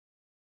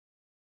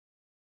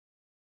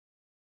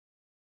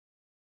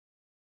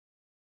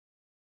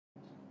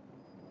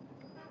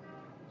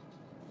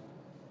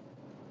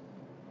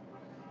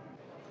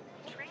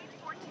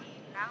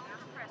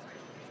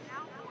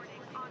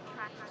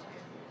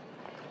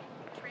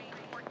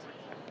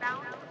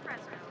bound for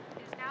Fresno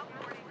is now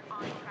boarding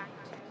on track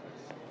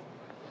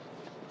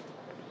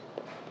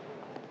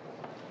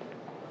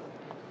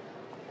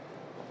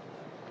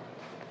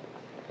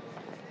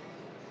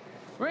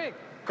 2. Rick!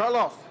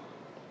 Carlos!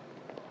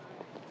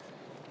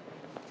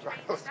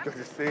 Carlos, good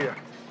to see you.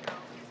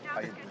 How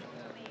you doing?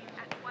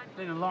 It's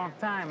been a long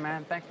time,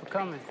 man. Thanks for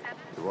coming.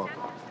 You're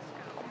welcome.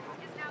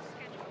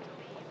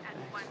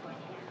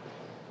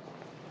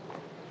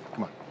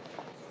 Come on.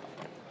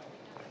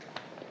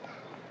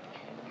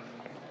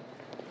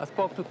 I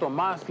spoke to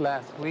Tomas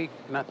last week,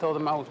 and I told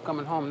him I was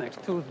coming home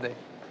next Tuesday.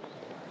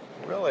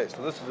 Really?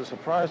 So this is a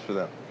surprise for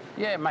them?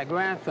 Yeah, my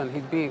grandson,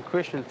 he's being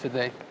Christian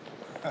today.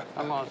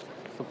 I'm gonna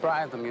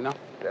surprise him, you know?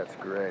 That's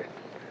great.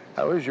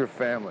 How is your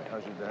family?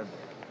 How's your dad?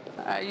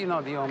 You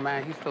know the old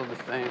man, he's still the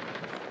same.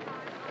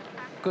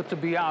 Good to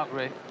be out,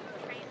 Ray.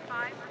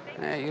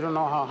 Hey, you don't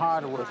know how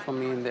hard it was for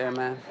me in there,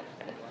 man.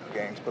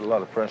 Gangs put a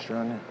lot of pressure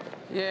on you?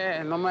 Yeah,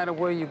 and no matter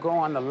where you go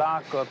on the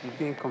lockup, you're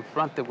being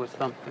confronted with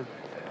something.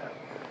 Yeah.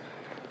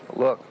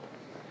 Well, look,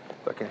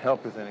 if I can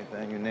help with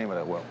anything, you name it,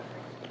 I will.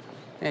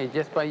 Hey,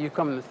 just by you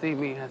coming to see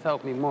me has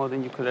helped me more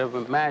than you could ever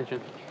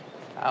imagine.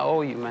 I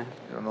owe you, man.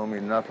 You don't owe me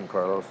nothing,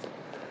 Carlos.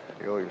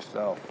 You owe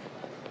yourself.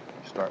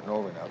 You're starting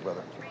over now,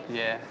 brother.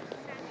 Yeah.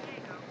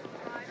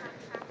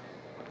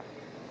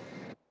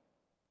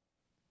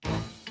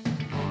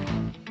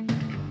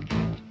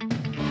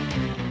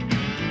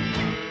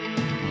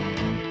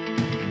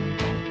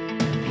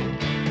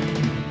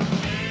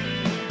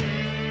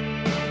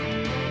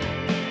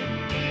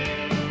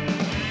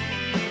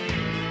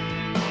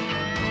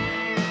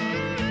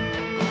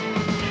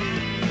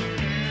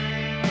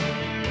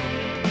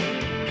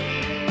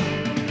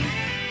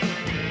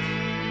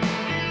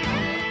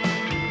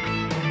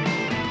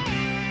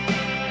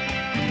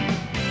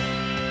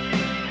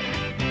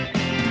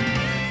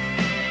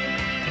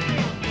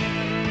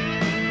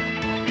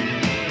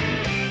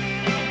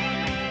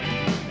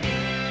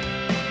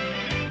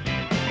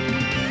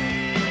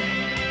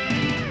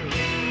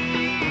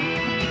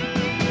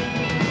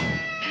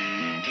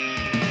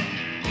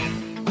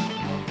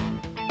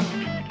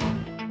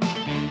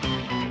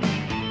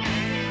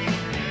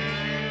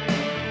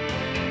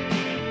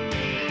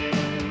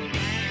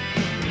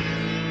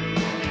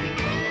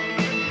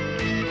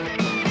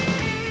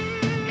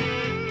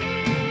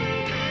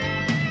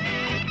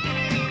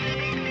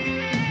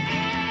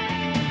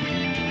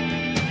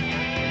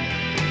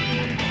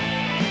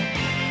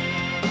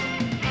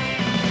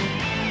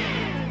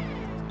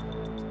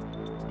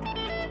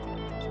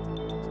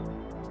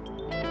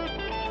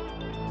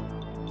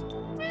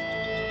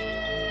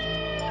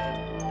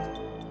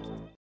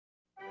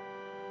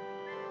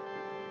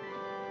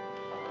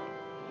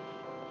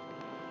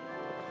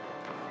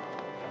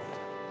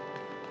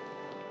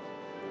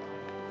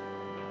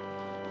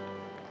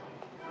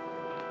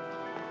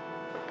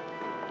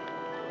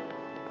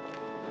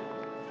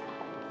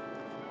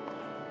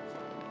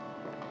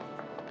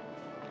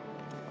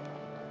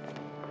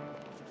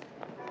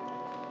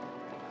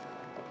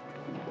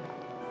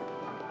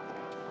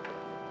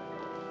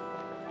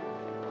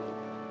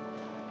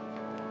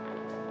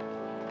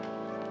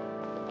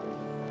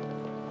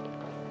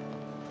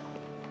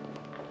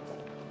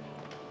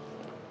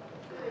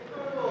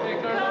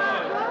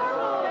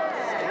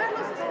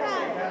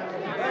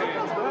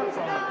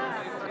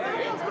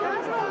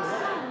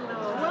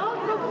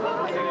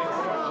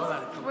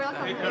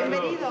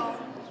 Bienvenido.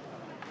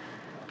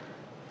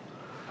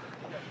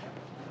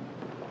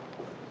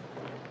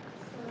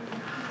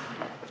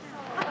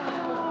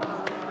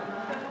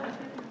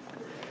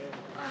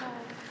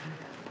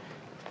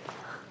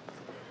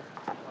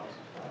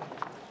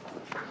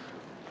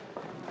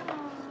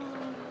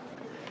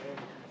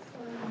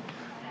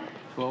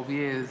 12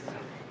 years.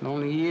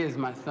 Lonely years,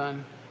 my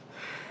son.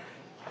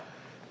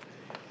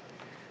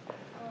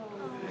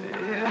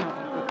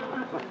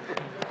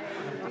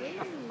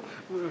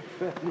 We're a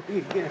family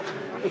again.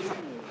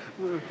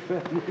 We're a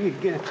family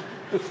again.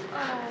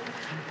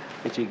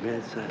 It's your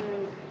grandson.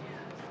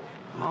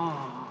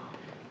 Oh.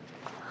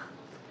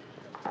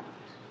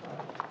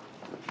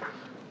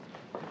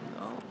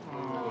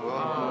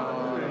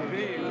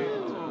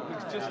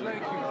 Looks just like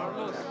you,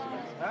 Carlos.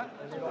 Huh?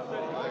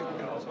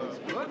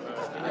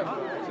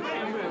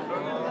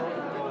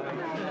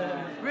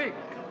 Rick.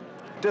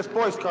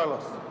 Después,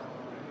 Carlos.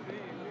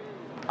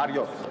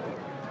 Adios.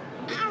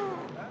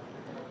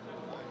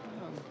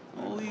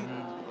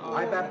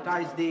 I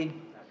baptize thee,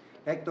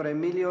 Hector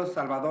Emilio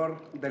Salvador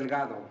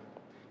Delgado,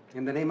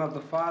 in the name of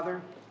the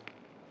Father,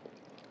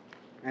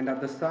 and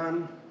of the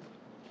Son,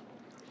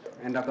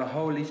 and of the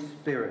Holy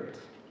Spirit.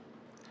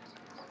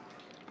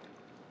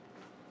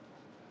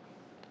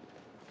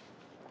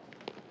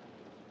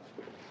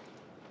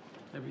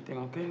 Everything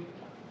okay?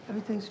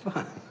 Everything's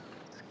fine.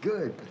 It's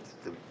good, but it's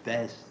the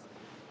best.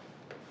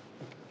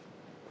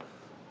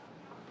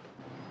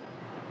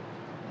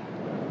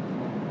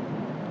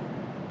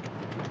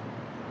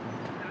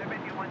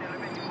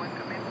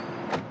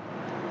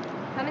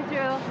 Coming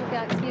through.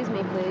 Excuse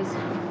me, please.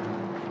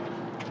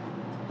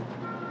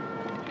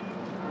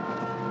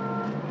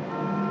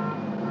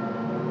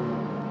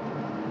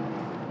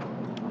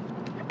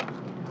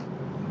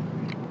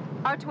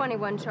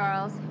 R21,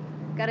 Charles.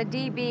 Got a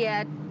DB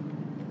at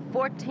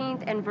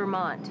 14th and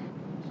Vermont.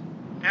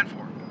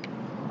 10-4.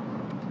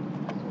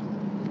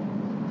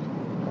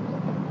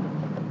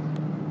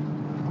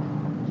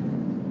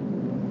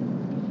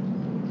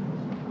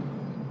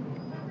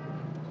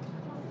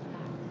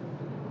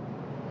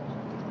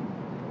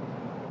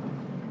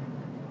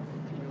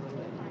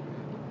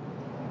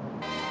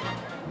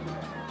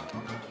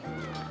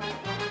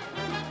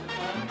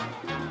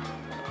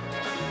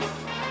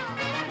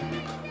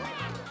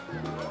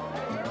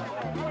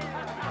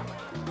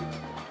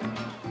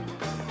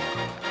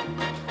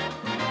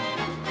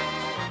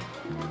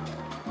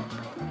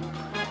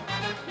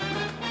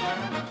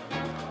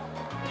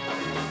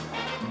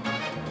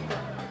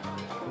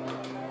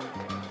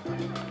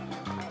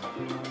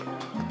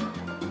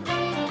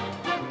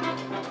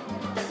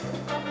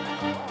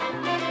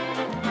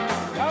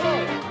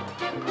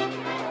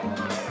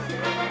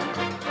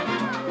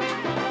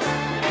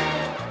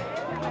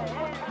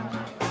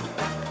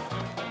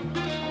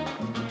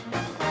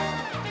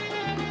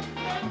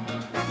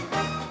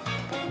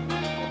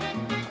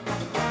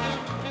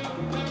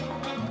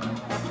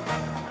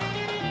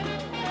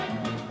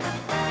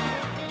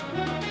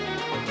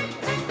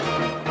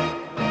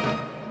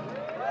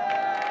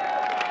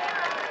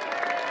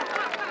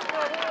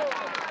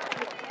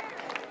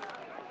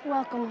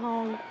 Welcome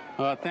home.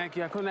 Thank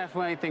you. I couldn't ask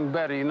for anything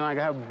better. You know, I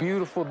have a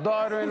beautiful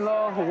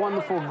daughter-in-law, a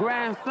wonderful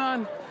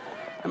grandson,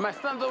 and my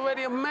son's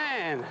already a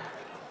man.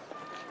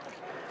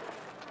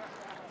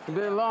 It's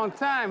been a long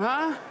time,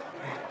 huh?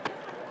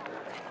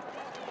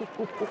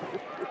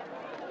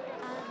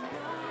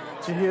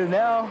 You're here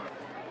now.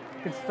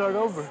 You can start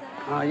over.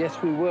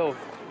 Yes, we will.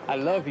 I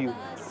love you.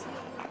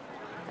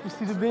 You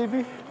see the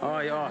baby? Oh,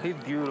 yeah, he's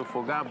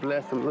beautiful. God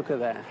bless him. Look at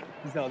that.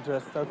 He's all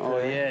dressed up Oh,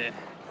 today. yeah.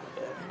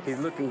 He's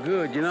looking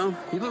good, you know?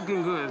 He's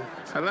looking good.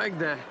 I like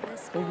that.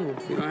 Thank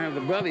you. You don't have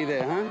the belly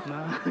there, huh?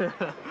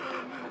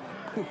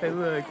 No. Hey,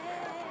 look.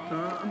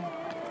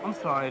 I'm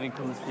sorry I didn't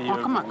come to see you. Oh,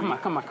 come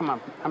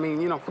on. I mean,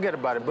 you know, forget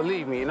about it.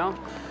 Believe me, you know?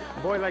 A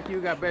boy like you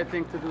got better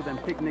things to do than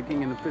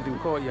picnicking in the prison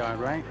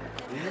courtyard, right?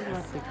 You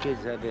let the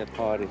kids have their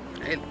party.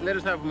 Hey, let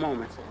us have a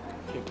moment.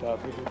 Keep up.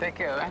 Take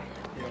care, right?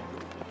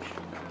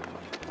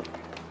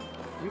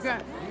 You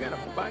got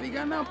a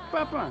bodyguard now,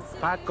 Papa?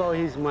 Paco,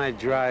 he's my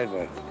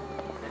driver.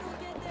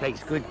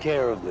 Takes good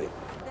care of me.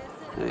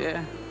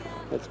 Yeah.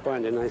 Let's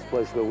find a nice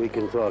place where we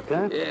can talk,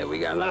 huh? Yeah, we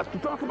got lots to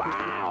talk about.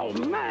 Oh,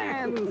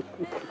 man!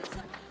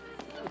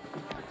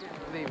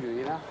 Leave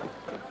you know?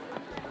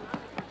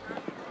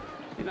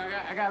 You know,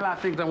 I got a lot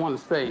of things I want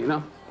to say, you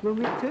know? Well,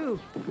 me too.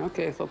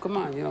 Okay, so come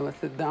on, you know, let's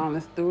sit down,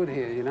 let's do it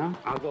here, you know?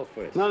 I'll go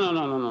first. No.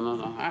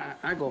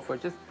 I go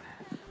first. Just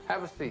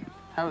have a seat.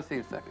 Have a seat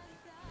a second.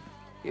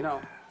 You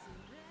know,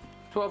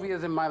 12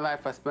 years in my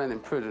life I spent in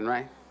prison,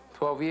 right?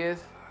 12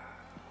 years.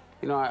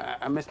 You know,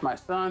 I missed my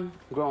son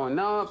growing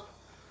up.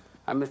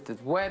 I missed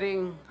his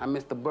wedding. I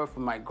missed the birth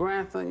of my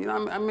grandson. You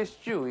know, I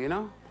missed you, you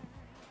know?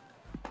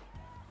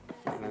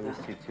 I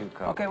missed you too,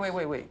 Carlos. Okay, wait.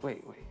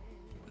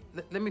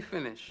 Let me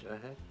finish. Go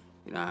ahead.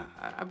 You know,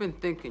 I've been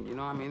thinking, you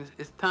know, I mean,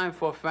 it's time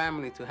for a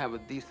family to have a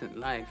decent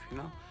life, you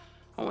know?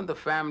 I want the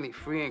family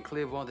free and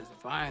clear of all this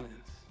violence.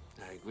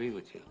 I agree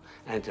with you.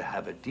 And to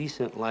have a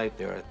decent life,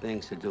 there are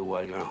things to do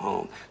while you're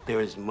home. There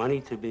is money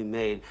to be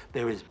made.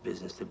 There is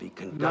business to be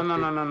conducted. No.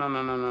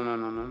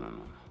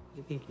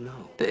 What do you mean,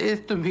 no? There is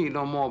to be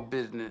no more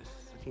business.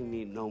 What do you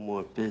mean, no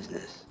more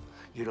business?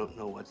 You don't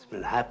know what's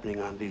been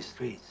happening on these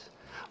streets.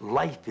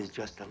 Life is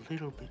just a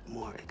little bit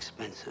more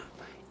expensive,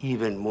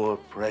 even more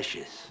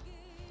precious.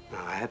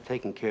 Now, I have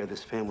taken care of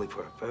this family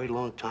for a very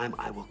long time.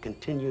 I will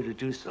continue to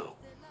do so.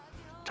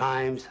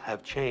 Times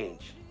have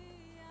changed.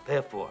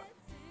 Therefore,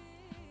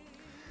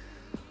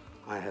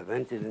 I have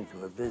entered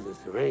into a business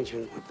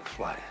arrangement with the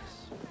Flyers.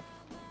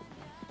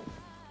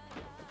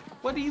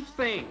 What are you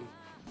saying?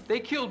 They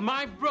killed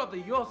my brother,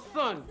 your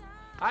son.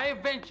 I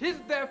avenged his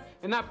death,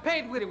 and I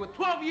paid with it with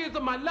 12 years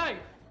of my life.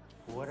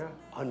 Water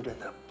under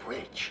the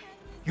bridge.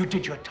 You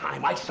did your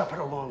time. I suffered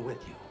along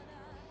with you.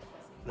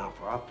 Now,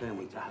 for our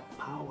family to have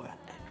power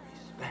and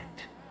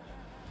respect,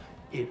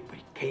 it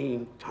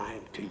became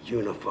time to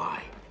unify.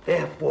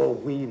 Therefore,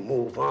 we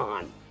move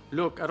on.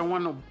 Look, I don't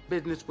want no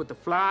business with the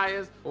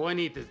Flyers, or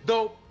any of this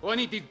dope, or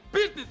any of these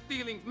business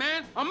dealings,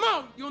 man. I'm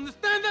out. You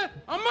understand that?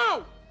 I'm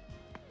out.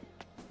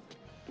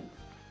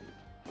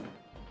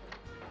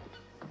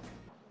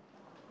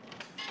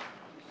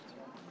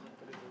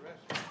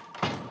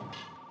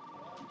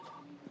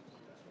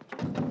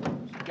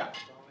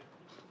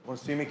 Want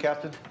to see me,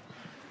 Captain?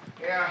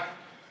 Yeah.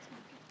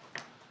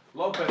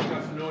 Lopez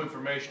got some new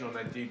information on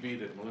that DB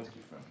that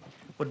Malinsky found.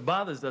 What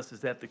bothers us is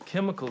that the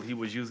chemical he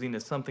was using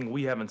is something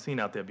we haven't seen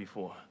out there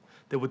before.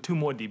 There were 2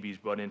 more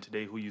DBs brought in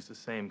today who used the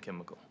same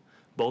chemical.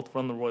 Both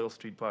from the Royal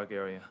Street Park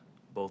area,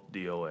 both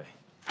DOA.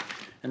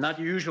 And not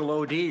your usual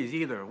ODs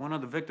either. One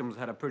of the victims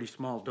had a pretty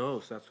small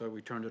dose. That's why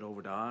we turned it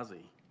over to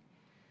Ozzy.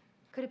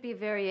 Could it be a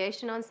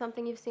variation on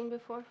something you've seen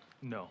before?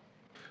 No.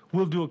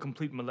 We'll do a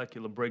complete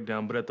molecular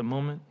breakdown, but at the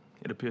moment,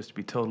 it appears to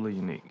be totally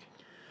unique.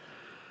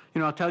 You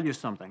know, I'll tell you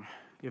something.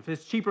 If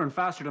it's cheaper and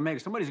faster to make,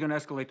 somebody's gonna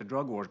escalate the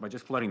drug wars by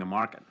just flooding the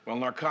market. Well,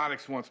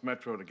 narcotics wants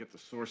Metro to get the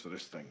source of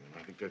this thing.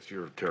 I think that's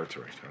your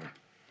territory, Tyler.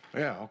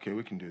 Yeah, okay,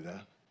 we can do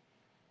that.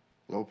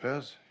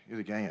 Lopez, you're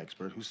the gang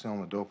expert. Who's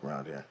selling the dope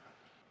around here?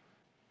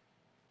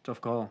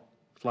 Tough call.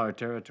 Flyer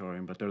territory,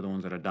 but they're the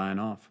ones that are dying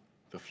off.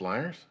 The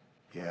Flyers?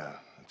 Yeah,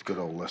 it's good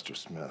old Lester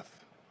Smith.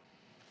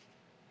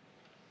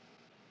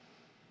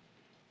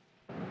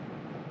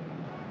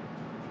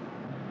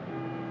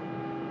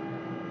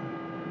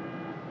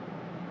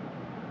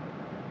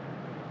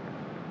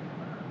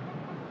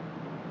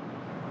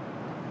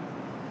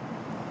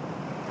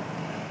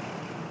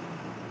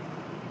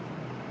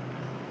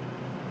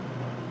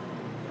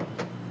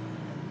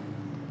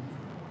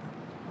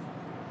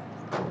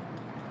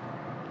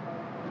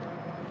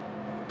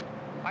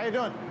 How you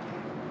doing?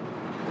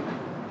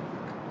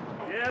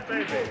 Yeah,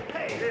 baby.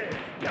 Hey,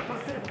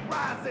 deficit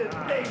rises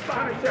day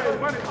by day.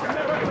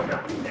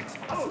 America Phoenix,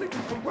 asleep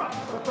and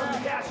rough. From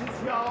the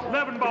ashes, y'all.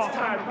 11 ball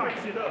time.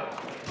 Raise it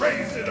up.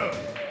 Raise it up.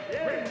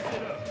 Raise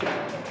it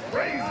up.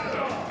 Raise it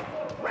up.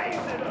 Raise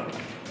it up.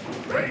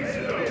 Raise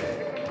it up.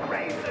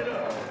 Raise it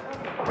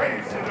up.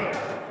 Raise it up.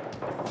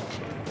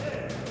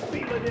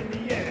 Feel it in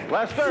the air.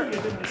 Lester. See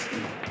it in the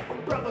street.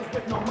 Brothers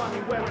with no money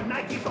wearing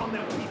Nikes on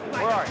their feet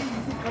like Where are a you?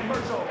 TV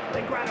commercial.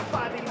 They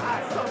gratify the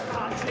eye,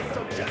 subconscious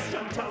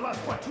suggestion. Tell us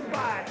what to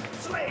buy.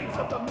 Slaves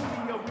of the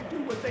media, we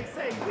do what they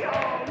say. We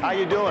all. How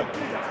you doing?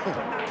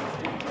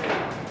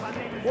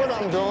 What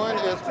I'm doing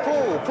is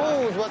pool.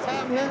 Pool's what's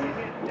happening.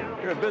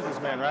 You're a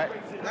businessman, right?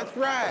 That's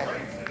right.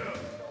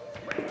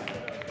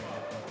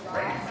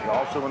 You're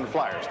also in the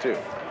Flyers, too.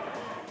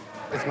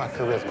 It's my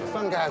charisma.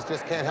 Some guys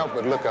just can't help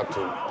but look up to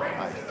me.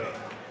 I see.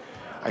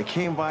 I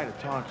came by to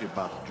talk to you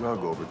about the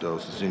drug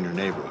overdoses in your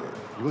neighborhood.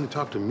 You want to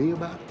talk to me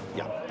about it?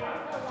 Yeah.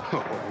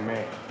 Oh,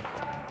 man.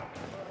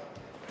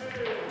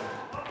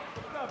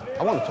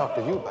 I want to talk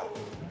to you about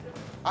it.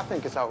 I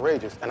think it's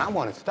outrageous, and I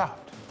want it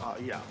stopped.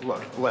 Yeah,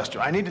 look, Lester,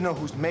 I need to know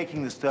who's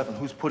making this stuff and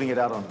who's putting it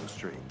out onto the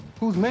street.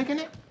 Who's making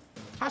it?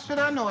 How should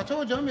I know? I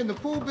told you I'm in the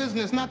pool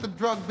business, not the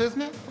drug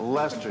business.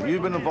 Lester,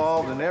 you've been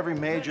involved in every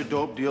major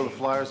dope deal the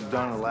Flyers have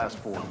done in the last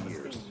 40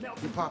 years.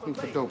 You popped me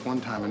for dope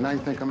one time, and now you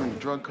think I'm in the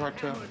drug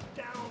cartel?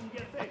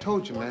 I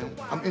told you, man,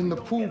 I'm in the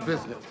pool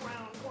business.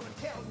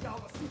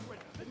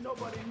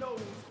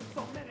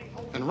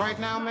 And right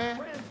now,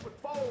 man,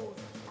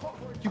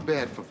 you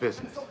bad for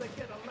business.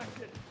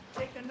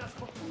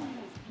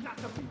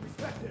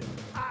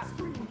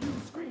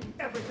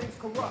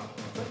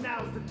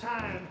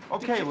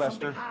 Okay,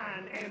 Lester.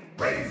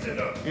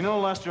 You know,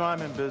 Lester,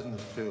 I'm in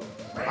business, too.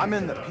 I'm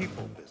in the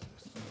people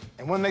business.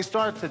 And when they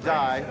start to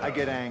die, I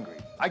get angry.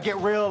 I get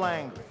real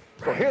angry.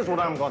 So here's what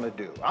I'm gonna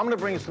do. I'm gonna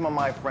bring some of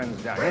my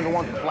friends down. You're the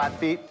ones with flat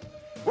feet.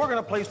 We're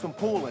gonna play some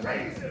pool in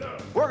here.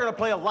 We're gonna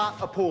play a lot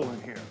of pool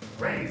in here.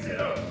 Raise it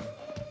up.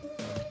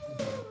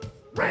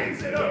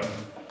 Raise it up. For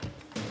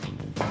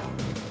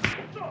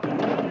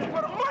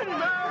the money,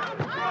 man!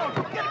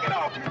 Get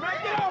off me, man!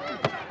 Get off me!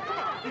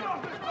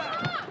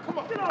 Come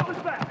on, Get off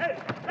his back. Hey,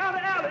 down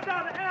the alley,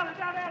 down the alley,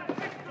 down the alley.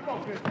 come on,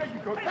 man. There you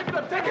go. Take it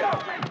up, take it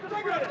up!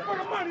 Take it up for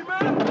the money,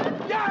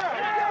 man! Yeah!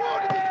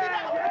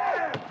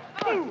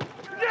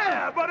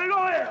 Yeah, buddy, go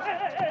ahead.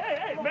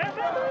 Hey, man.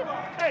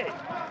 Hey,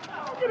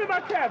 give me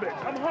my cabbage.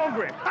 I'm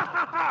hungry.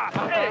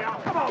 Hey,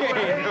 come on,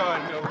 man.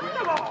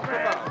 Come on,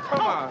 man.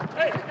 Come on.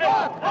 Hey,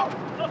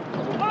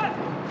 what?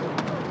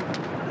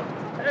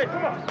 Hey,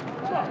 come on.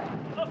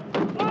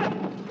 What?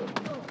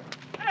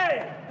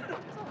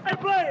 Hey,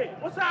 Blade,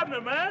 what's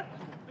happening, man?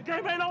 The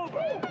game ain't over.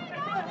 Hey,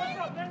 what's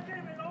up, man? The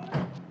game ain't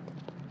over.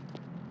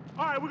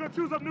 All right, we're gonna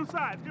choose up new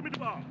sides. Give me the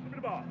ball. Give me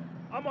the ball.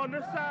 I'm on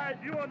this side,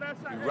 you on that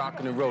side. We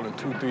rocking and rolling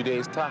 2-3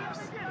 days tops.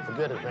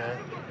 Forget it, man.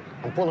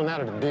 I'm pulling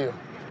out of the deal.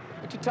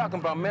 What you talking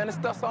about, man? This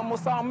stuff's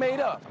almost all made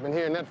up. I've been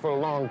hearing that for a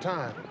long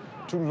time.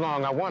 Too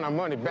long. I want our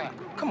money back.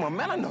 Come on,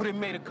 man. I know they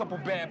made a couple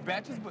bad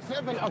batches, but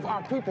 7 of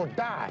our people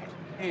died.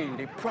 hey,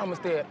 they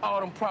promised they had all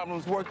them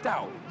problems worked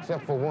out.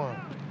 Except for one.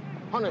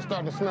 Hunter's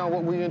starting to smell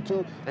what we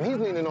into, and he's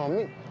leaning on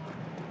me.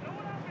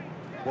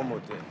 One more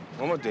day.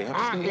 One more day.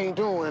 I ain't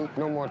doing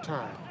no more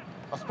time.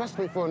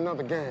 Especially for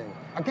another gang.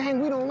 A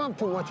gang we don't love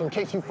too much, in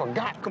case you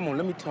forgot. Come on,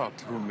 let me talk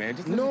to him, man.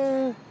 Just let me...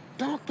 No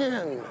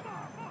talking.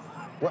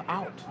 We're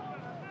out.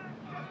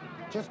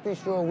 Just be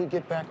sure we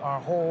get back our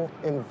whole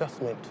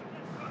investment.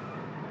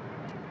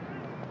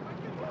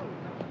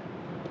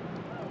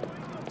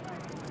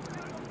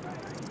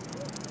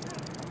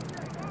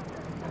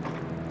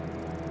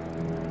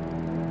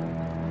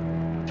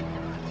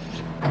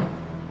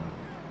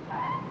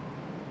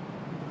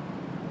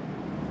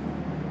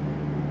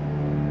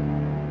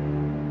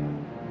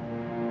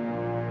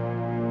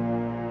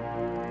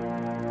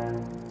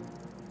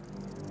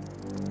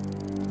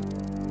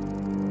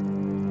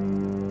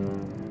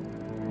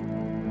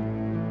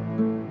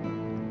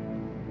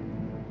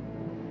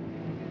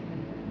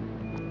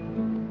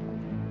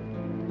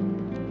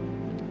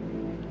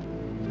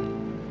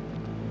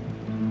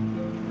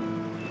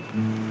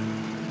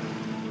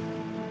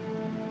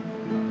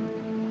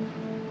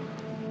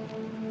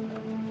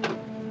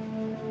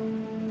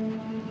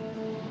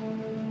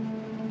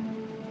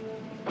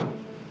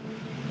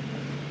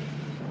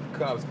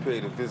 Bob's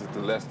paid a visit to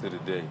Lester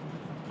today.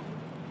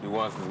 He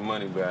wants his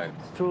money back.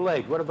 It's too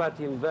late. What about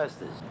the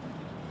investors?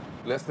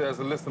 Lester has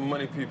a list of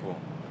money people.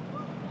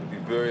 He'd be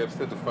very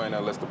upset to find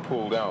out Lester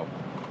pulled out.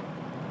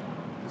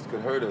 This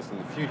could hurt us in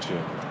the future.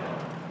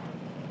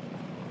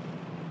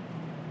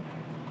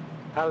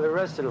 How do the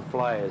rest of the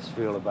Flyers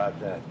feel about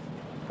that?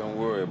 Don't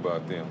worry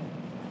about them.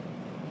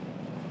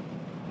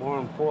 More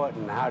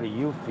important, how do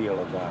you feel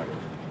about it?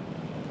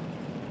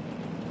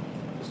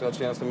 It's our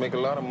chance to make a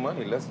lot of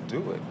money. Let's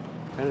do it.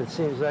 And it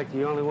seems like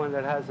the only one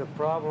that has a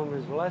problem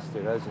is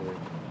Lester, doesn't it?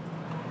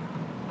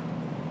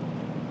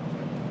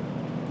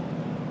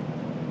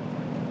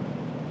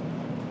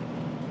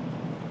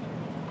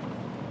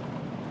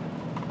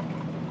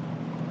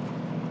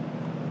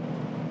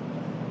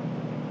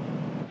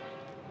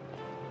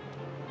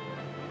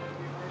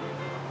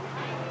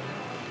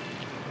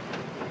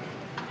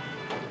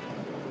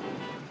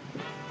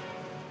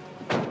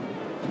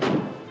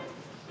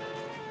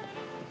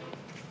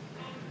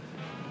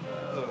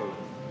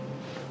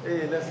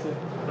 Hey, Lester.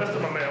 Lester,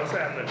 my man, what's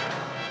happening?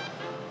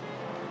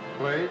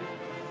 Wade,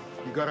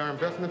 you got our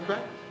investments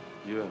back?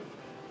 Yeah.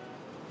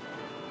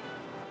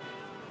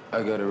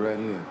 I got it right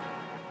here.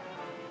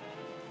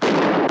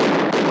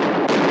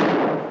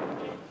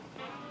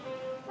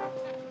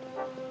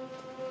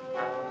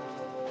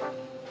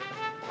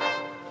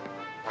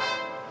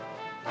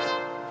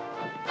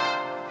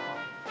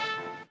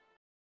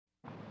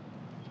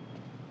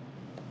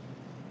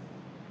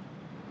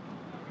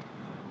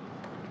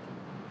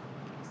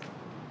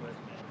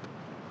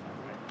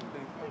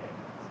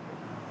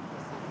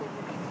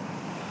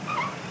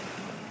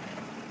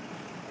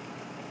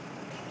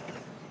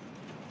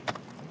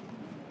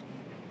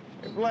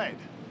 Blade.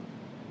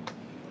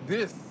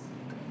 This is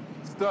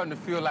starting to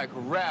feel like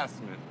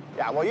harassment.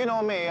 Yeah, well, you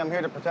know me. I'm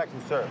here to protect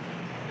and serve.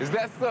 Is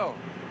that so?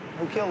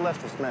 Who killed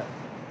Lester Smith?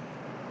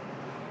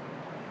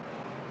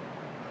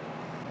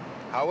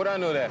 How would I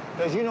know that?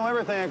 Because you know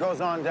everything that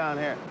goes on down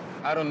here.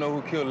 I don't know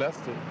who killed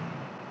Lester.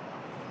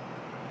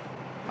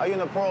 How you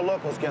and the poor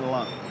locals getting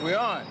along? We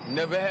aren't.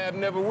 Never have,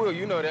 never will.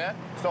 You know that.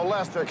 So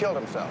Lester killed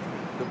himself.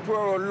 The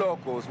poor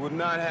locals would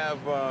not have,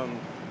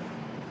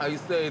 how you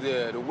say,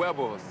 the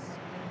huevos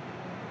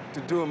to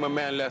do with my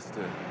man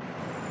Lester.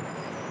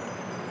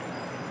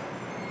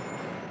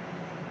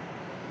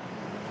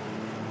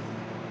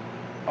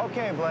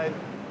 Okay, Blade.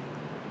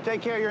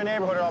 Take care of your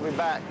neighborhood or I'll be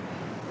back.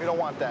 We don't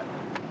want that.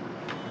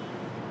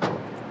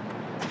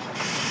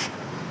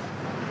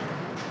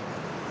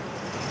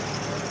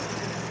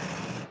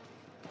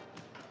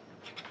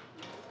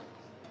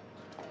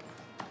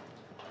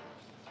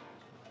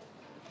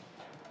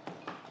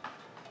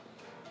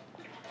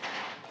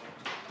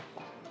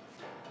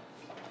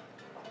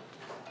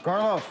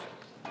 Carlos.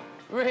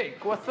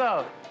 Rick, what's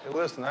up? Hey,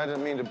 listen, I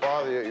didn't mean to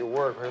bother you at your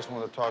work. I just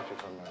wanted to talk to you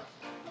for a minute.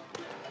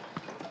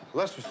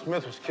 Lester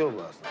Smith was killed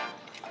last night.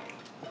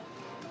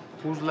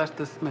 Who's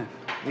Lester Smith?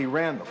 He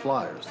ran the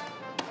Flyers.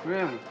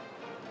 Really?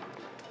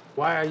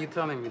 Why are you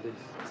telling me this?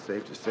 It's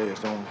safe to say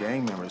his own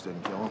gang members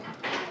didn't kill him.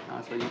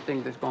 So you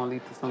think this gonna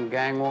lead to some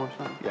gang war or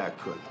something? Yeah, it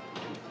could.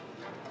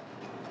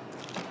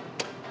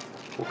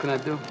 What can I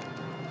do?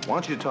 I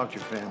want you to talk to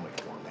your family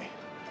for me.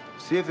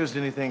 See if there's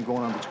anything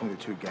going on between the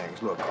two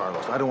gangs. Look,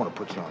 Carlos, I don't want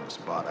to put you on the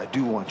spot. I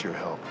do want your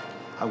help.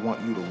 I want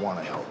you to want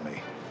to help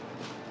me.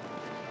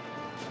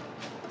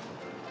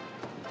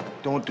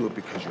 Don't do it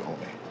because you owe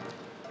me.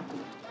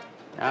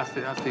 I'll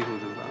see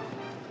who's involved.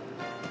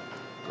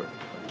 Good.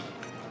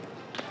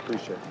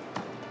 Appreciate it.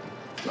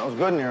 Smells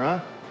good in here, huh?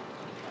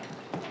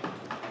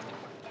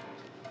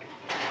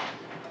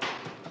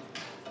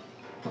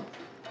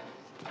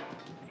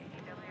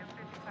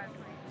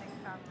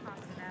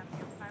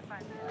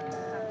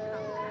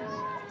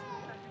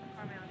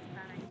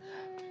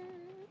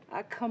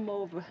 I come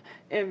over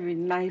every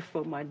night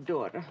for my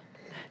daughter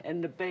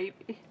and the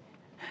baby.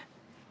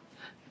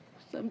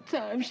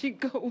 Sometimes she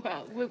go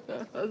out with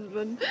her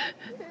husband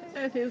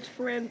and his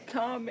friend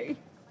Tommy.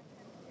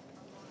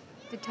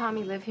 Did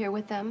Tommy live here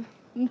with them?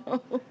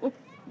 No,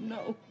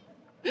 no.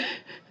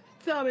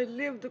 Tommy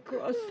lived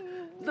across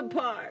the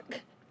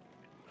park.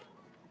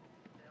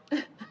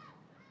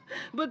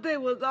 But they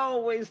was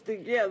always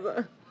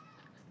together.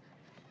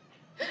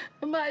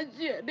 My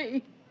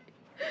Jenny,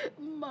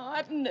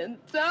 Martin and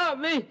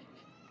Tommy.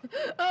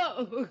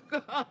 Oh,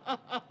 God.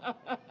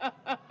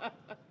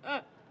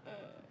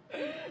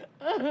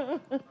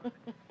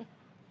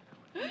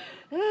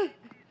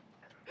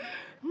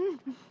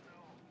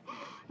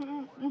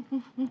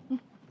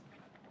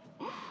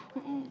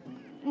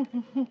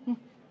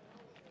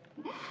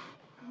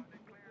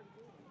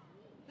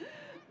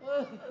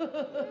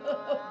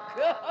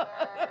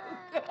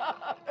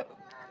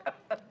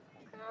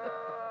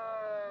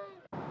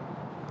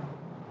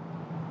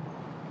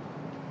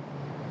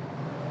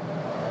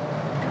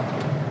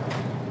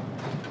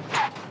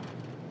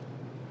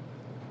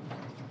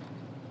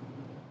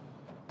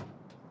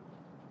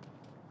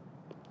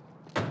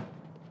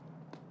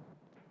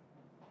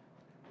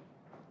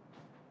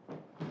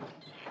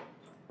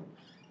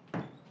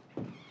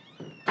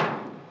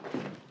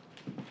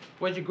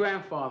 Where's your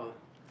grandfather?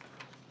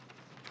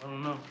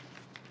 don't know.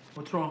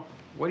 What's wrong?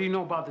 What do you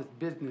know about this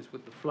business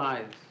with the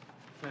flyers?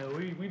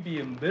 Man, we be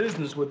in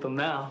business with them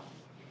now.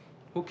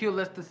 Who killed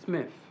Lester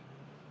Smith?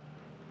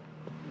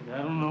 I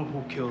don't know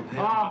who killed him.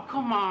 Oh,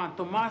 come on,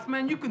 Tomas,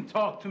 man, you can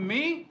talk to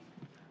me.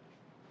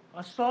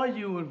 I saw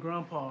you and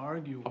Grandpa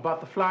argue.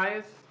 About the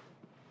flyers?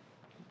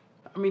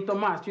 I mean,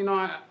 Tomas, you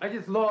know, I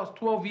just lost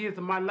 12 years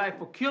of my life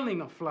for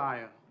killing a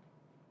flyer.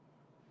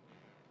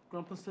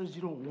 Grandpa says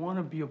you don't want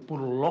to be a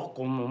puro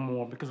loco no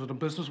more because of the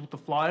business with the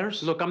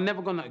flyers. Look, I'm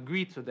never going to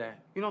agree to that.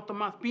 You know,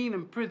 Tomas, being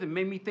in prison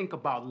made me think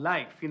about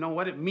life, you know,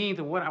 what it means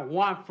and what I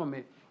want from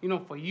it. You know,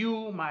 for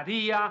you,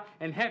 Maria,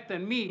 and Hector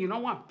and me, you know, I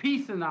want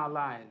peace in our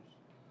lives.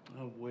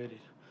 I've waited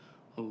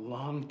a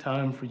long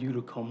time for you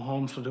to come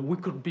home so that we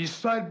could be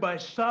side by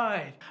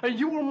side. And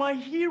you were my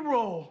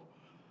hero.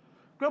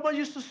 Grandpa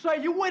used to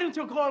say, you wait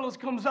until Carlos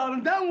comes out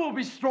and then we'll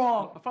be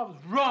strong. My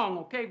father's wrong,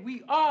 okay?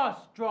 We are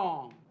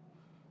strong.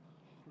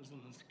 Prison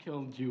has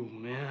killed you,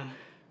 man.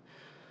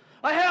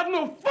 I have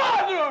no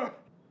father!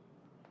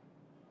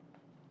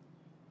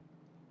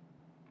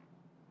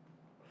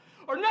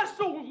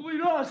 Ernesto will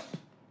lead us.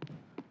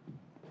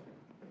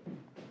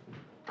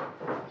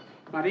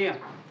 Maria.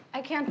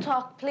 I can't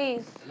talk,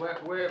 please.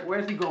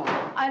 Where's he going?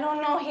 I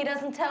don't know. He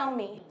doesn't tell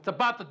me. It's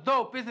about the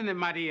dope, isn't it,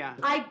 Maria?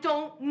 I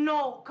don't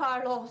know,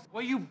 Carlos.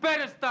 Well, you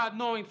better start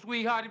knowing,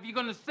 sweetheart, if you're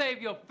gonna save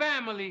your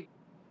family.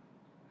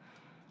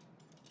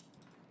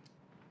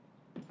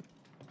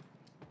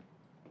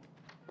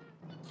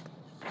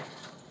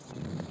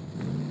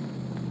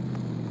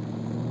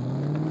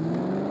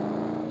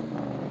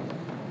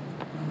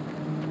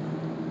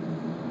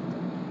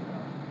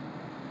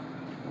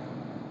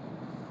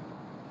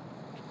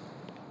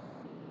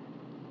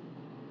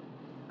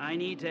 I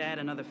need to add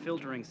another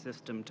filtering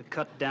system to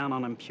cut down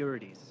on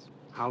impurities.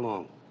 How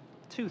long?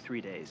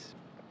 2-3 days.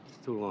 It's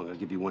too long. I'll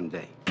give you 1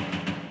 day.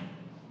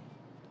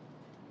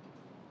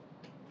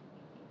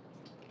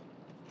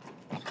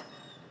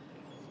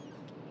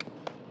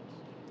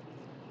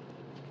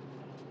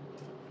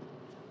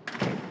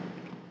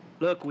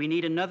 Look, we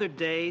need another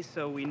day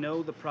so we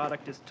know the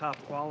product is top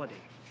quality.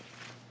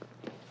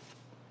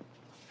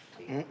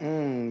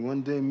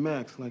 1 day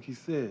max, like he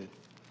said.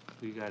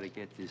 We gotta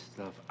get this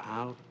stuff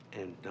out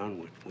and done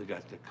with. We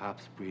got the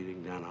cops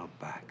breathing down our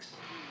backs.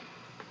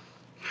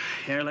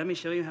 Here, let me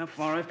show you how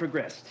far I've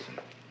progressed.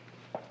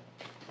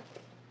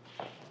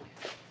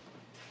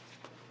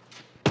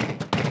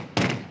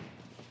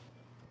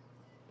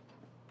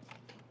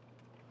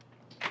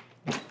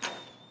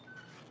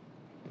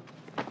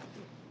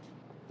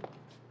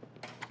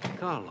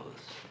 Carlos.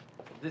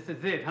 This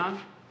is it, huh?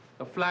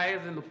 The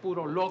flyers and the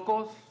puro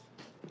locos?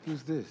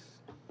 Who's this?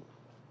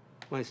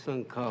 My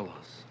son,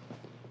 Carlos.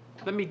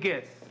 Let me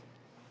guess.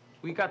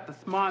 We got the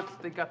smarts,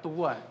 they got the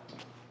what?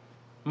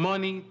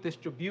 Money,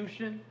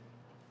 distribution?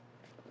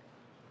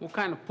 What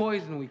kind of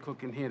poison we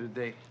cooking here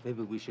today?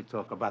 Maybe we should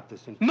talk about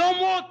this in... No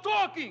more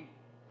talking!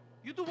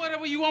 You do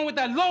whatever you want with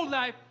that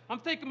lowlife. I'm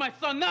taking my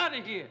son out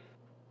of here.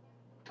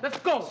 Let's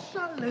go.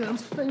 Charlie, I'm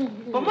staying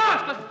here.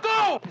 Tomas, let's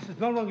go! This is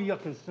no longer your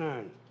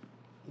concern.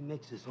 He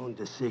makes his own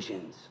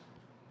decisions.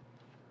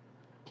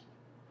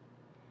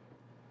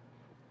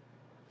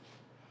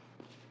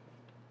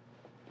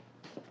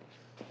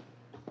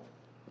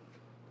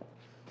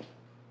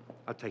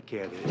 I'll take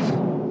care of this.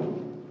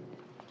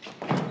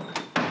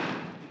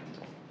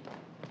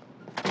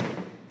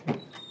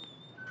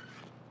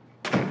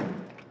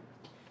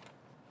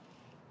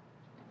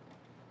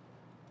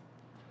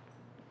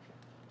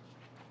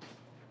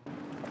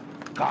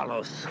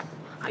 Carlos,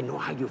 I know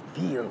how you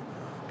feel,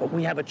 but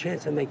we have a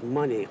chance to make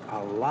money,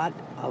 a lot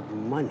of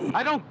money.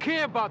 I don't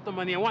care about the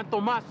money. I want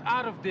Tomas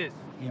out of this.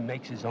 He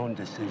makes his own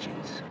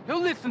decisions. He'll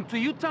listen to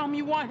you. Tell me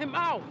you want him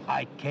out.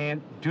 I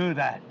can't do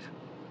that.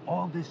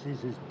 All this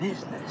is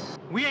business.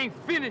 We ain't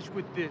finished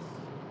with this.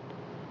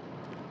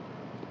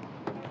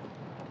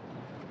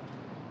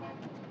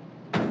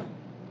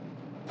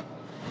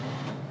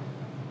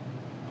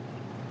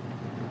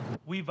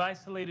 We've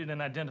isolated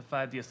and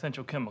identified the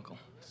essential chemical,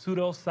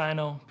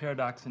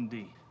 pseudo-cyano-paradoxin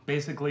D.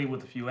 Basically,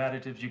 with a few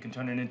additives, you can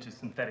turn it into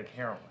synthetic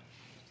heroin.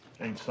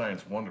 Ain't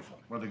science wonderful?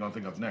 What are they gonna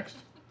think of next?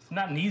 It's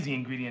not an easy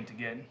ingredient to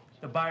get.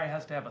 The buyer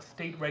has to have a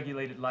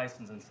state-regulated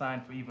license and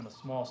sign for even a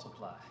small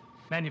supply.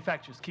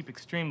 Manufacturers keep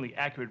extremely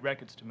accurate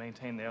records to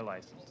maintain their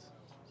license.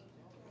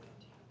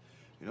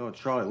 You know,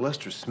 Charlie,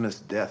 Lester Smith's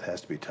death has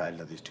to be tied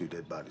into these two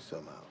dead bodies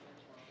somehow.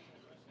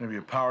 Maybe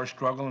a power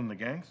struggle in the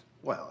gangs?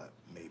 Well,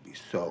 maybe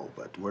so,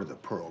 but where do the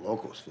Pearl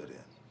Locals fit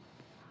in?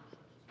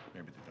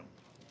 Maybe they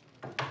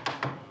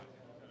don't.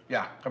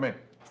 Yeah, come in.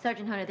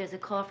 Sergeant Hunter, there's a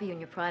call for you in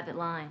your private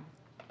line.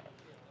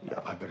 Yeah,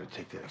 I better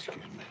take that, excuse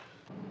me.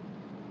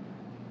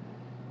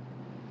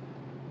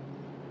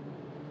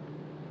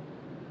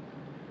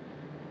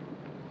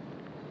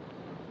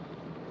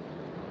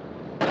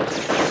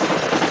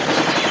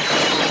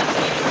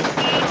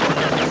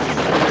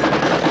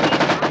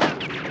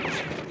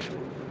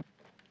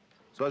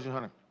 Sergeant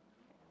Hunter.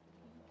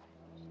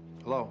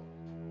 Hello?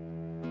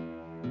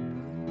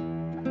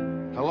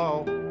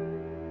 Hello?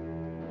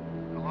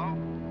 Hello?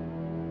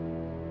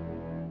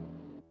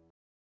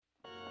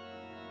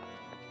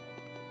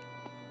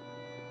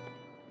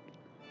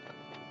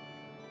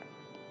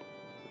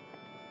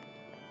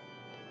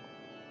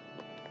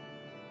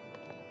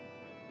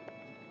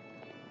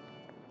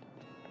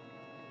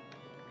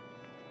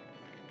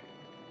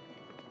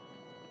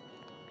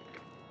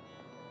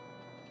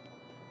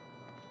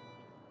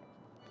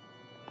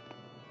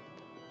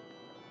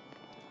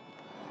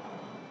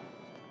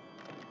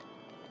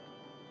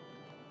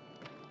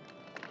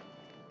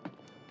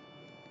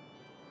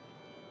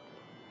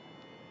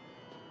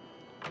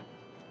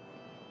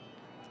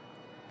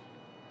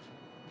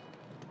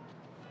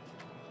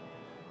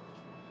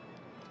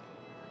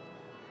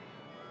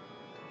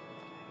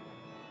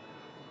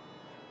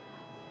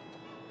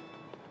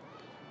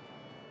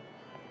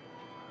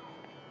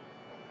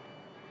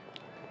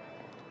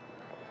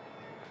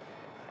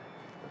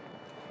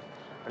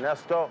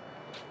 Ernesto,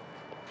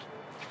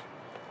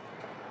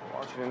 I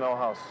want you to know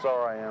how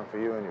sorry I am for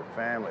you and your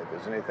family. If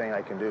there's anything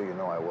I can do, you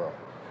know I will.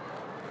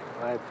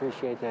 I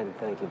appreciate that, and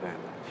thank you very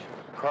much.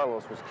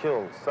 Carlos was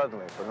killed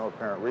suddenly for no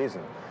apparent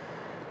reason.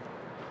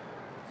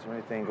 Is there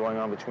anything going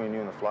on between you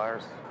and the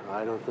Flyers?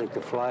 I don't think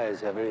the Flyers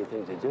have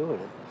anything to do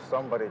with it.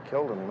 Somebody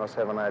killed him. You must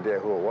have an idea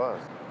who it was.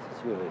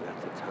 It's really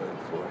not the time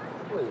for it.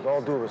 Please. With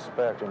all due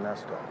respect,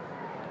 Ernesto.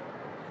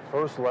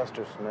 First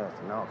Lester Smith,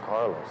 and now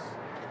Carlos.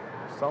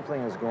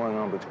 Something is going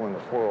on between the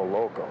poor old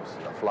locos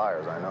and the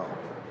Flyers, I know.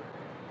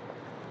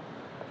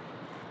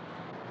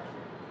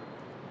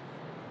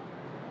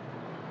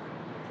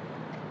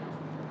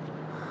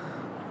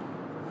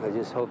 I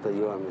just hope that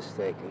you are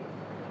mistaken.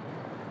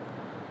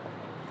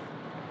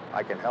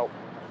 I can help.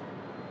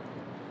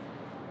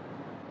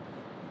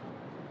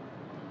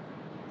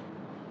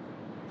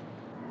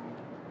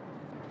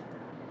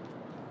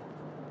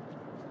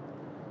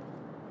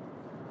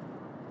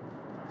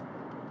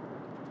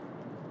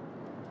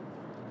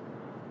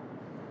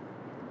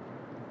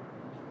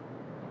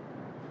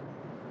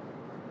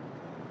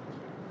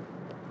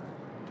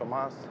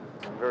 Tomas,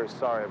 I'm very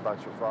sorry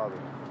about your father.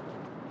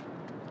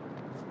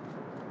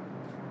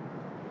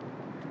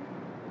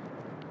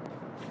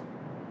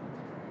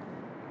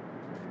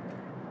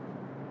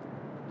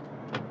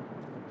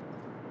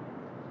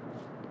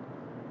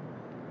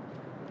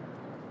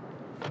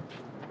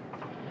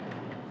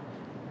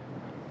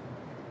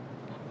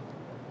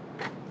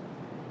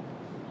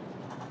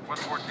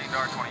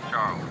 $114.20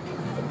 Charles.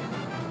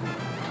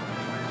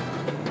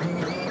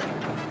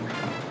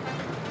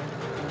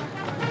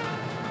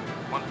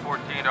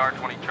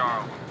 $114.20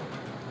 Charles.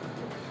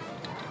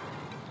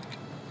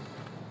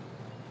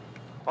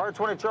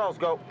 R20 Charles,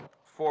 go.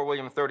 4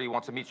 William 30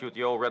 wants to meet you at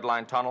the old Red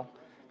Line Tunnel.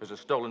 There's a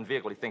stolen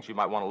vehicle he thinks you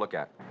might want to look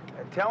at.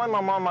 Tell him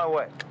I'm on my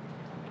way.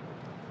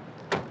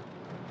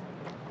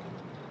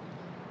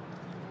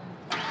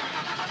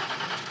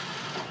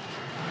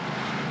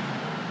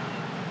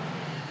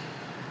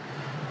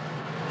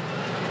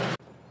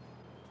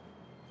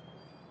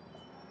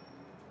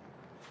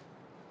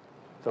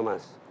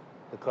 Tomas,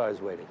 the car is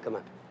waiting. Come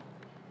on.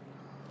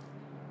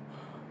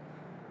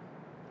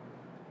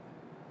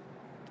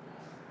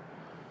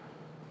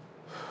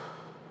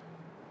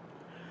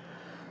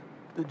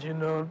 Did you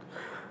know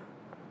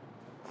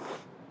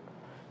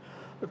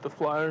that the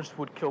Flyers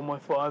would kill my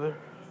father?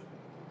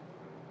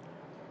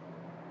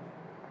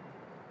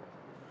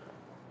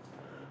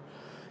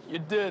 You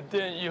did,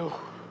 didn't you?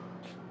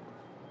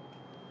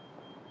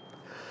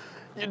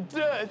 You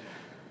did.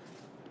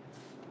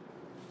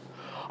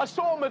 I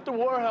saw him at the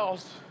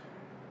warehouse.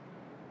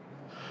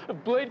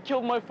 If Blade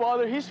killed my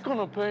father, he's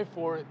gonna pay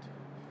for it.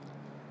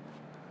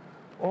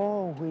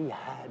 All we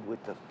had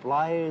with the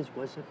Flyers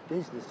was a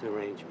business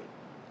arrangement.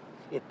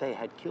 If they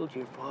had killed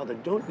your father,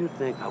 don't you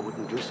think I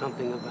wouldn't do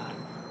something about it?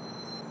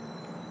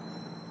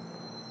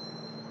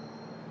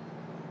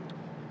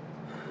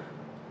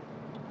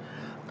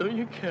 Don't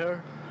you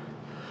care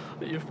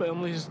that your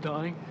family is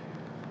dying?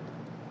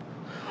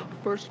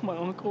 First my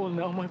uncle and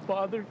now my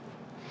father.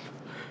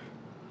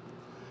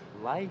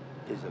 Life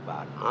is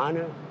about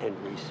honor and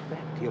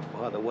respect. Your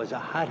father was a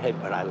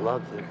hothead, but I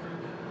loved him.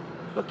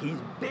 Look, he's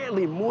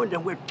barely mourned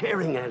and we're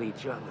tearing at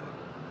each other.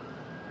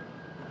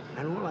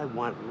 And all I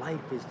want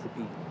life is to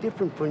be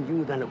different from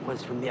you than it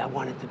was from me. I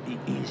want it to be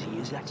easy.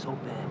 Is that so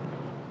bad?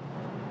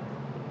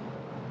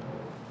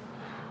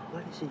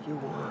 What is it you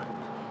want?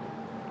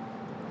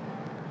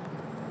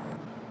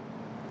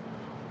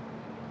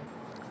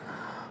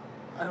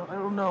 I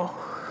don't know.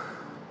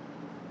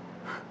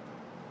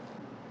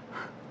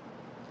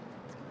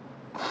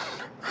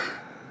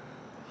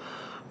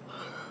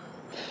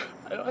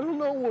 I don't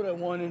know what I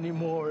want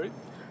anymore.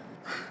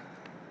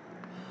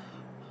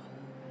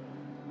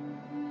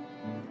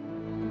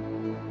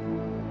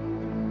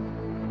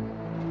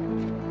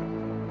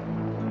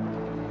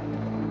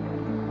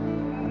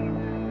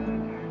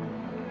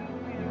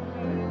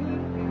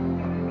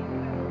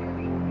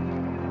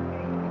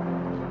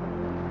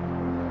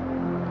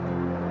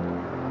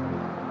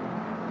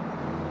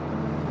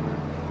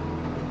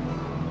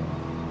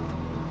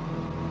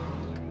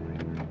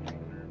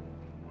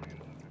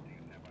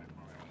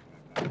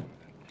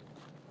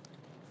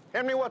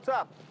 Henry, what's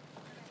up?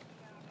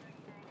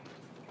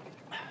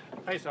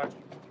 Hey,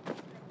 Sergeant.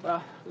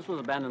 Well, this was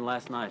abandoned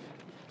last night.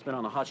 It's been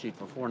on the hot sheet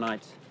for 4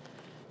 nights.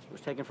 It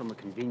was taken from a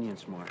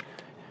convenience mart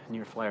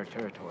near Flyer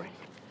territory.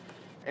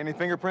 Any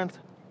fingerprints?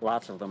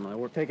 Lots of them.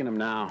 We're taking them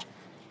now.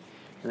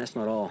 And that's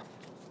not all.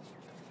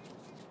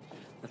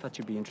 I thought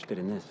you'd be interested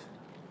in this.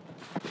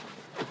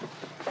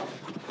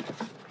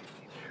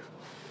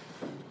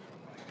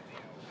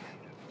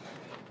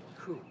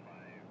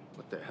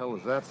 What the hell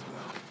is that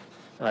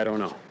smell? I don't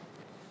know.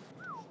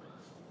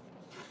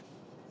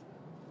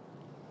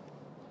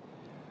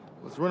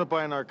 Let's run it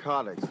by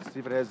narcotics,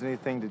 see if it has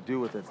anything to do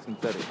with that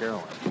synthetic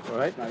heroin. All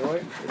right, my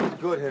boy.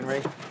 Good,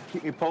 Henry.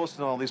 Keep me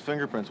posted on all these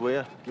fingerprints, will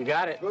you? You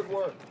got it. Good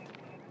work.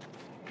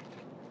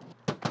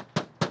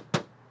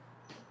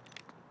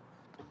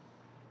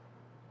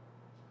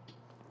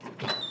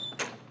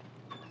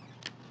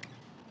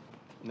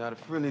 Not a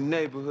friendly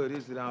neighborhood,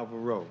 is it,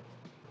 Alvaro?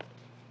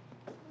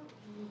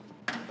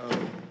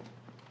 Oh,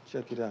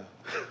 check it out.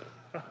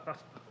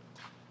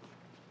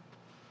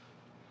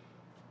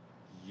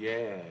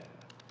 Yeah.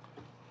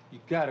 You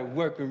got it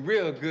working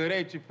real good,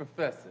 ain't you,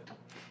 Professor?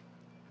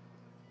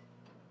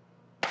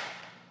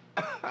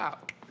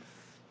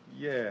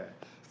 Yeah.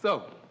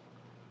 So,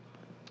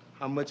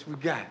 how much we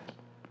got?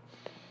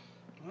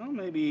 Well,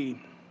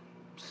 maybe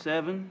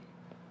 $7,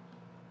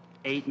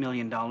 $8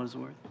 million worth.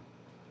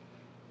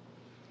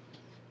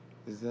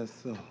 Is that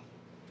so?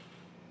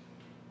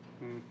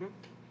 Mm-hmm.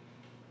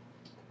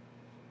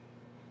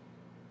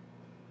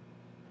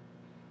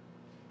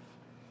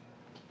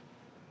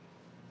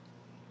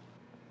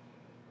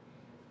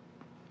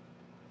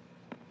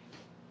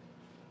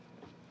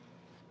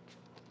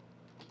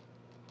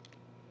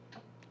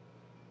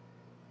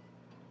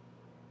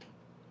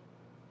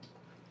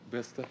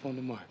 Best stuff on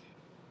the market.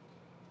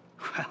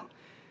 Well,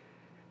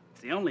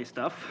 it's the only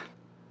stuff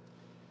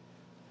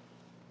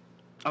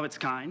of its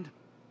kind.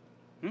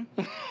 Hmm?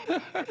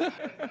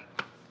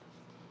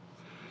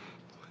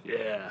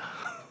 Yeah.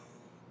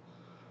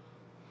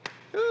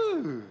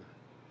 Ooh.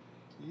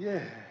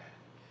 Yeah.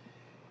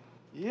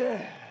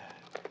 Yeah.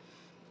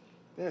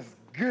 That's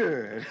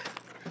good.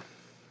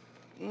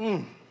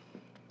 Mmm.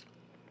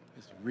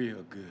 It's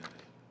real good.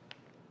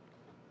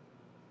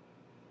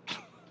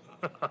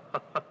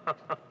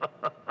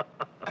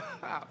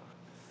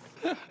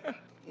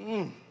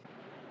 Mmm.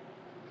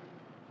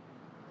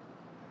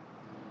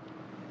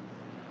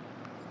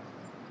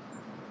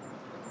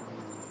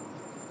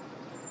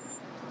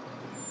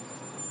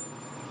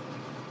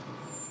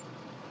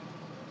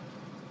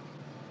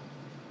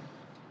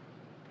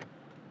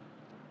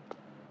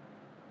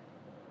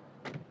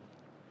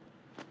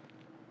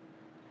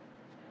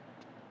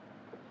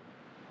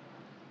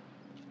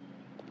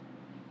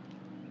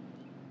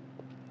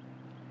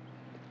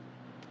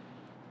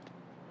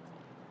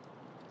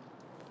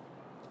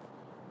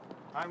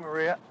 Hi,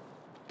 Maria.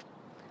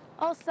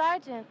 Oh,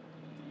 Sergeant.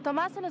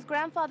 Tomas and his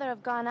grandfather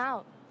have gone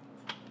out.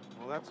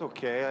 Well, that's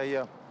okay.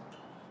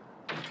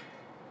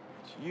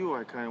 It's you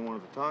I kind of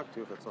wanted to talk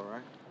to, if that's all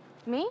right.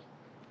 Me?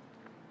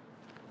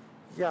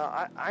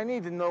 Yeah, I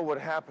need to know what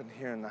happened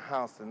here in the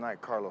house the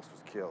night Carlos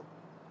was killed.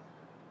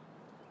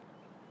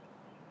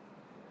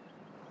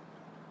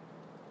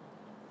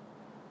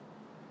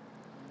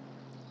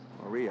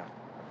 Maria.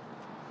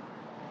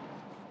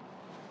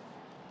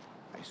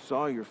 I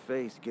saw your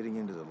face getting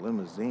into the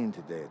limousine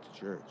today at the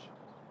church.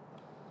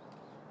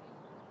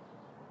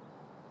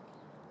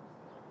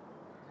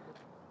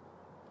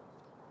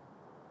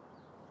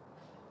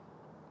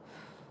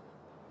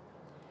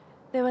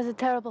 There was a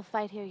terrible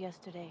fight here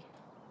yesterday.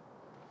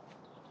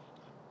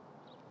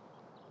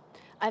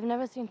 I've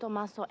never seen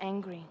Tomas so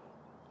angry.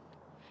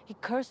 He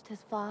cursed his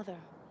father,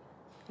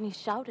 and he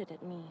shouted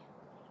at me.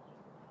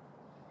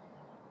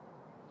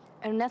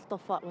 Ernesto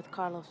fought with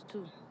Carlos,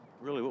 too.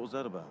 Really, what was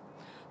that about?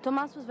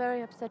 Tomas was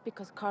very upset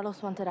because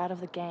Carlos wanted out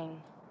of the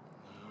gang.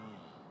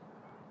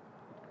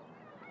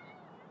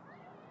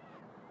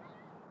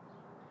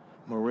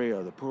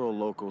 Maria, the poor old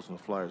locals and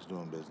the flyers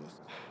doing business.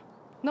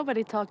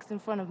 Nobody talks in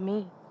front of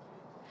me.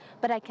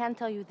 But I can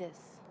tell you this.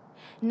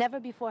 Never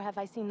before have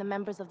I seen the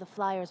members of the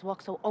Flyers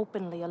walk so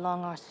openly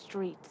along our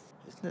streets.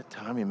 Isn't it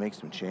time you make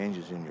some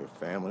changes in your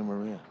family,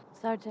 Maria?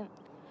 Sergeant,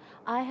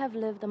 I have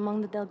lived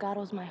among the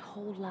Delgados my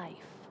whole life.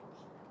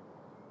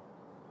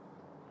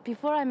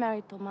 Before I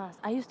married Tomas,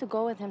 I used to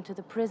go with him to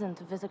the prison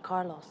to visit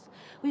Carlos.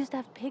 We used to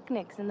have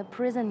picnics in the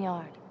prison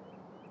yard.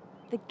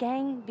 The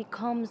gang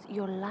becomes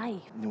your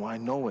life. No, I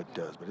know it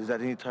does, but is that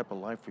any type of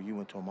life for you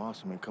and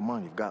Tomas? I mean, come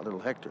on, you've got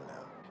little Hector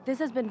now. This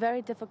has been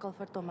very difficult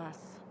for Tomas.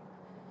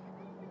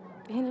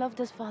 He loved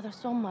his father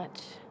so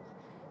much.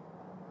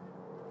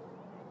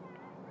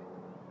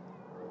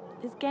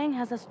 This gang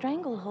has a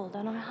stranglehold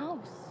on our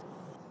house.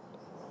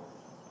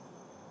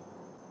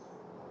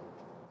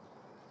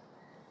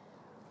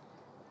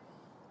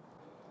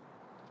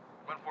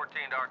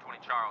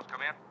 $114, Charles.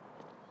 Come in.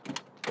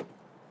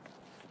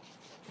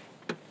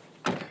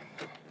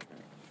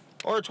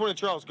 Order 20,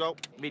 Charles, go.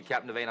 Meet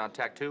Captain Devane on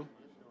tack 2.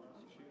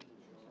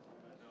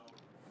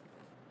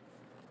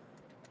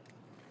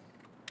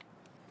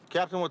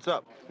 Captain, what's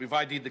up? We've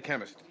ID'd the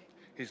chemist.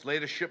 His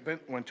latest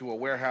shipment went to a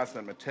warehouse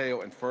at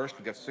Mateo and First.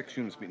 We got 6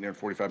 units meeting there in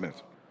 45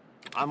 minutes.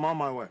 I'm on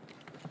my way.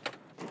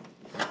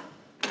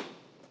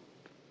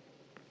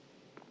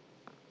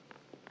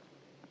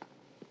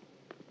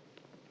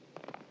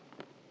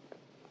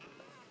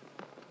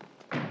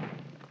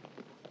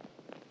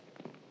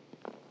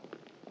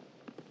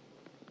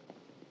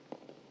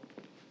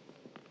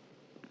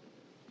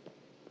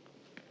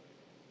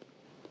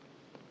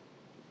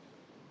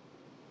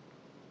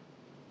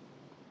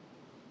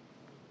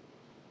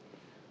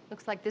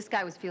 Looks like this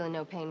guy was feeling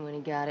no pain when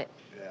he got it.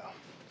 Yeah.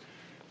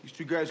 These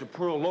two guys are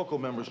Pearl local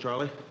members,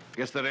 Charlie.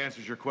 Guess that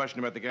answers your question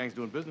about the gangs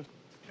doing business?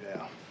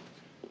 Yeah.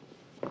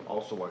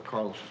 Also why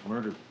Carlos was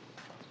murdered.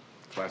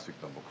 Classic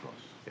double cross.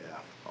 Yeah.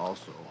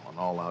 Also an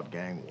all-out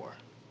gang war.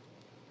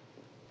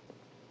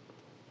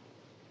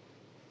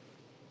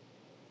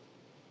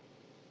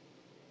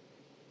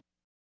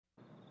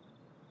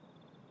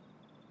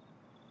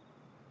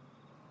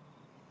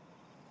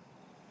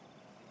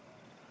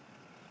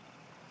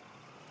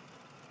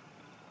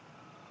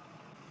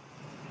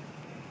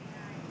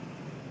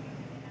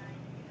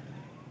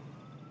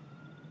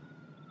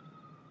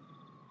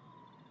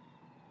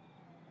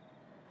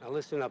 Now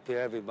listen up here,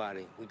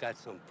 everybody. We got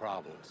some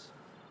problems.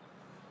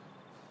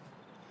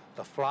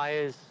 The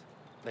Flyers,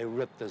 they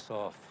ripped us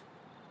off.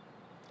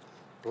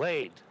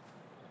 Blade,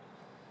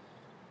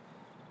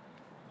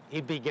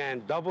 he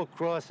began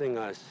double-crossing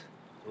us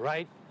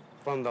right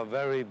from the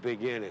very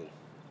beginning.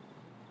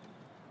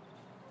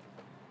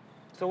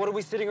 So what are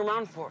we sitting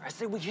around for? I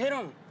say we hit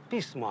him.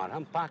 Be smart,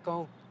 huh,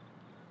 Paco?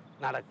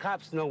 Now, the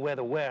cops know where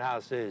the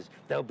warehouse is.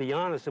 They'll be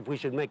honest if we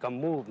should make a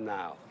move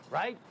now,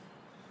 right?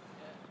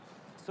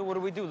 So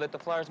what do? Let the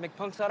Flyers make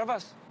punks out of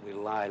us? We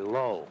lie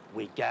low.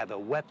 We gather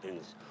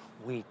weapons.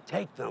 We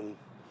take them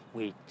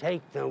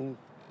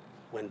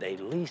when they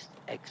least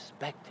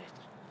expect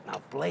it.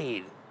 Now,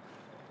 Blade,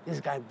 this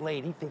guy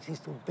Blade, he thinks he's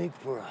too big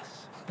for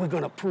us. We're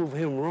gonna prove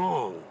him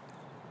wrong.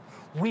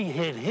 We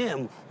hit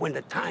him when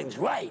the time's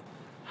right.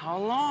 How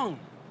long?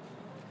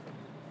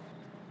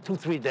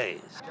 2-3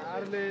 days.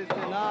 Listen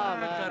up.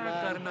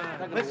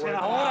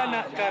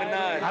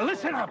 Now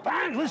listen up,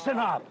 man, listen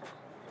up.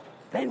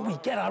 Then we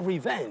get our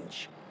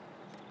revenge.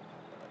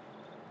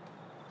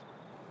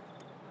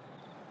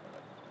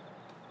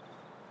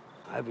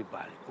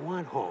 Everybody, go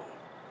on home.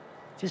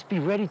 Just be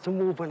ready to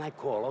move when I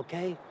call,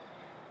 okay?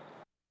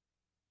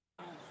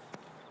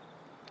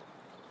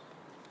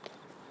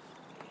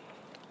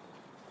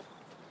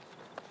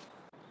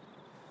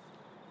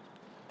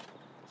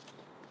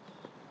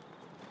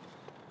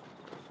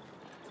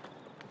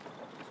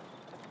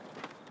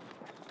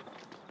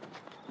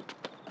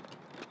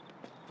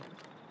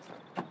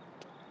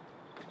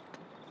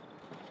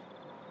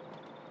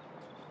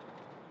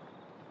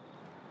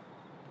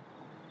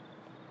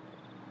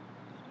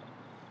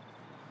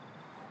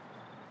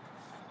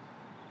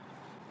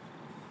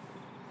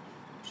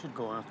 Should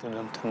go after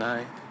them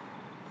tonight.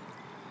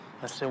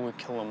 I said we'd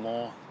kill them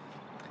all.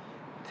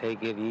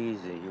 Take it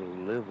easy.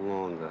 You'll live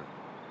longer.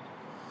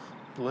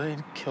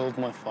 Blade killed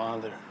my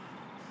father.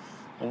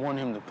 I want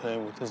him to pay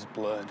with his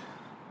blood.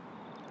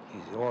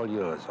 He's all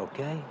yours,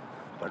 okay?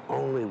 But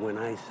only when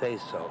I say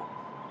so.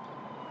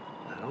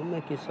 Now, don't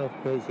make yourself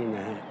crazy in the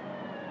head.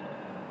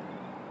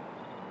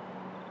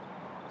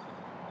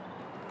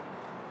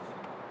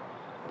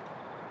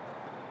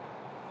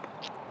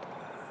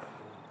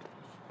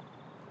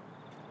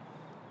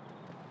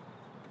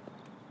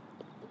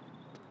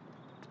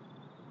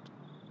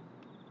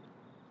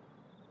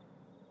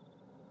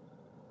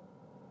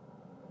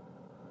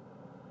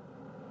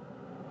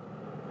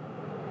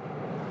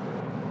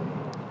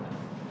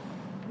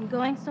 You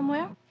going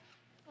somewhere?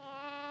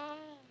 I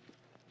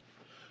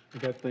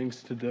got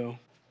things to do.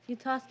 You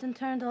tossed and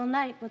turned all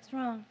night. What's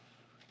wrong?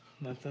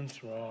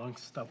 Nothing's wrong.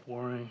 Stop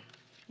worrying.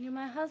 You're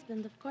my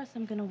husband. Of course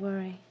I'm gonna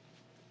worry.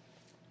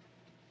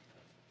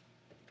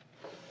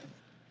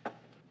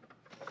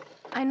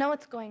 I know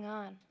what's going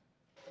on.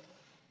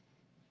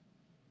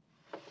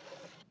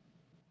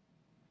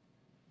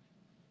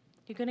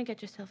 You're gonna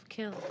get yourself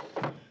killed.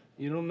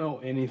 You don't know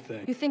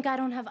anything. You think I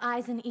don't have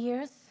eyes and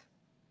ears?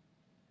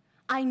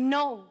 I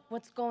know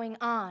what's going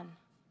on.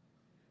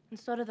 And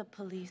so do the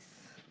police.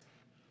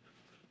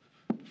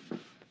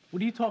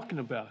 What are you talking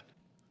about?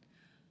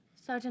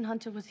 Sergeant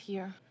Hunter was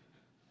here.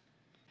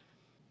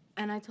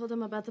 And I told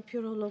him about the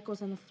Puro Locos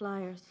and the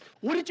Flyers.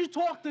 What did you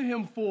talk to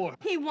him for?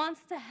 He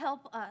wants to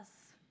help us.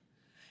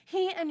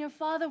 He and your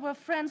father were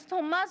friends.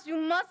 Tomas, you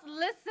must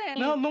listen.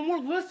 No more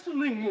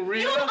listening,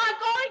 Maria. You are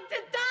going to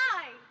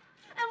die.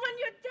 And when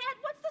you're dead,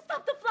 what's to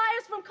stop the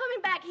Flyers from coming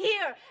back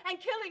here and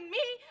killing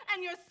me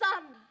and your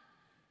son?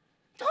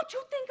 Don't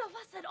you think of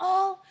us at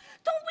all?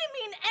 Don't we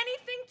mean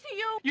anything to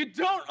you? You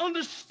don't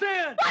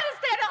understand. What is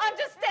there to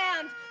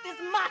understand? This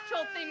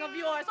macho thing of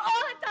yours.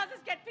 All it does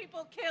is get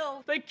people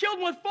killed. They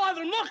killed my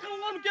father. I'm not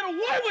gonna let them get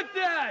away with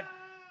that.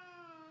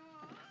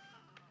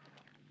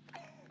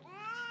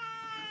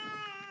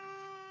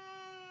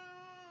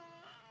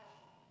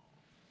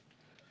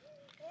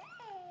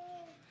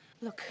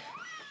 Look,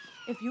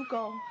 if you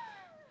go,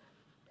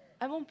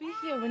 I won't be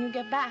here when you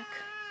get back.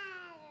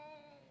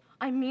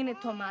 I mean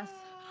it, Tomas.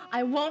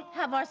 I won't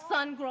have our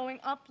son growing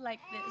up like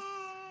this.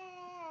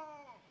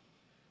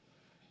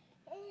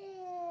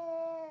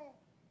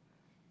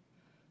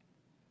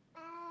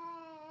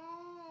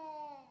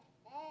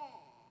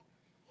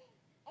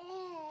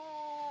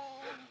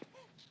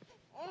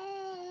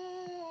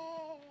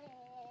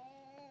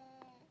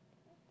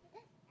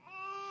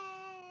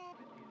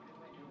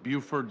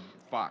 Buford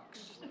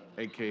Fox,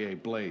 a.k.a.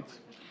 Blades.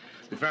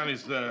 They found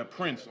his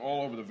prints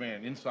all over the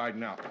van, inside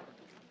and out.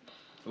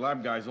 The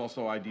lab guys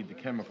also ID'd the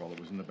chemical that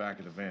was in the back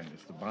of the van.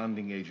 It's the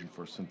bonding agent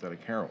for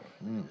synthetic heroin.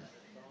 Well,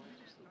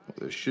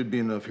 there should be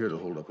enough here to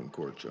hold up in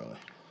court, Charlie.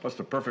 Plus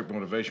the perfect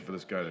motivation for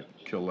this guy to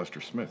kill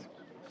Lester Smith.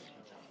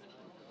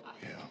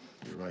 Yeah,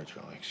 you're right,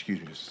 Charlie.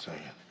 Excuse me just a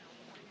second.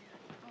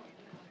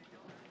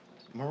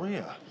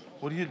 Maria,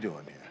 what are you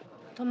doing here?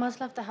 Tomas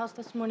left the house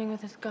this morning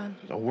with his gun.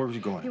 Oh, where is he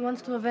going? He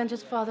wants to avenge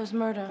his father's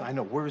murder. I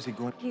know. Where is he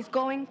going? He's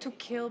going to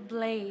kill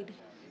Blade.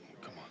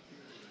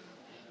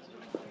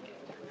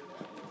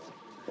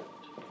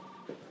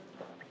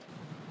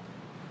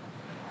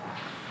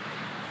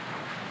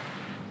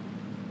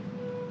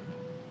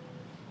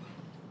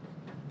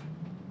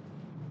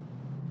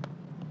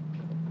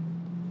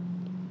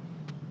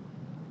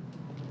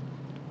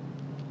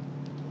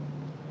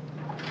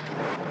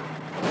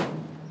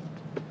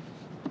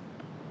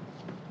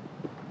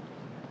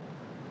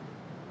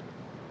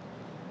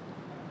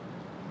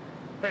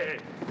 Hey,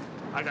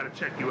 I gotta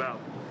check you out.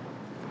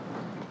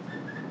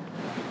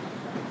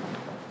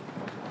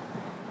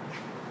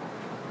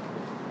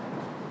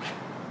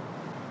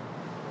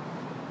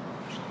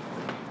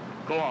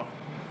 Go on.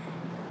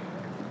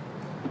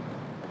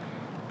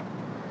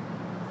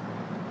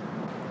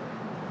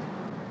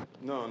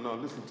 No,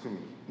 listen to me.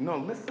 No,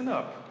 listen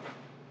up.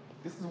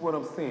 This is what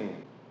I'm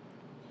saying.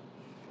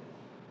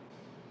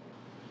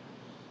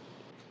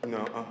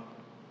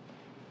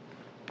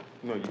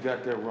 No, you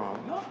got that wrong.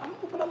 No, I'm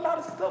moving a lot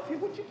of stuff here.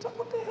 What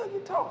the hell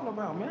you talking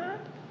about, man?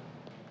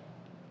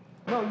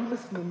 No, you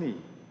listen to me.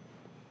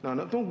 No,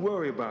 don't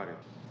worry about it.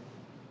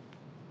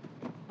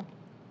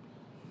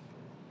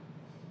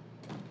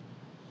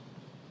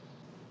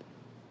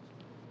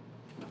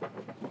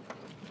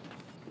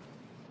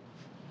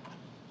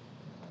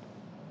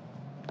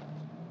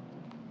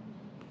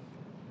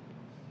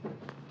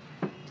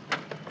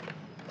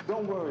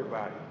 Don't worry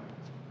about it.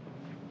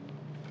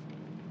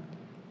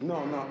 No,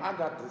 I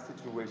got the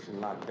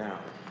situation locked down.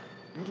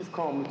 You just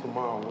call me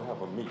tomorrow and we'll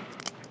have a meet.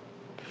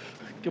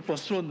 ¿Qué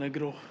pasó,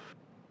 negro?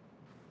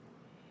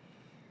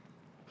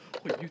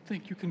 What, you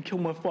think you can kill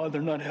my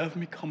father, not have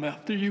me come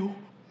after you?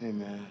 Hey,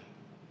 man.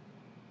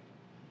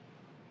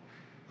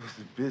 It's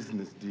a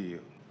business deal.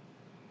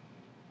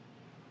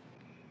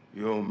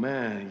 Your old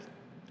man,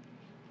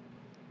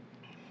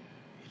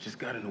 he just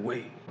got in the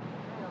way.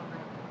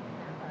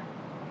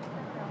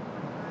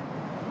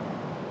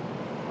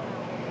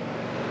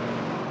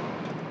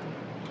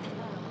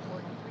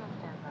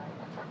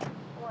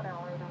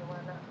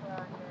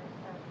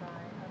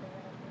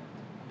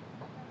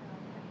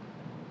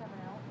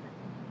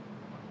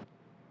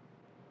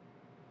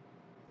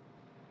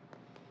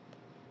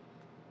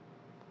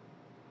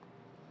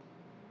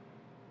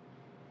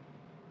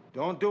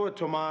 Don't do it,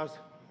 Tomas.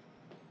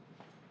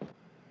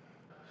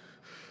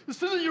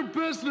 This isn't your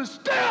business.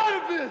 Stay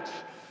out of it!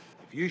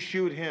 If you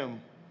shoot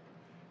him,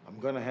 I'm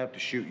gonna have to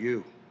shoot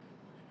you.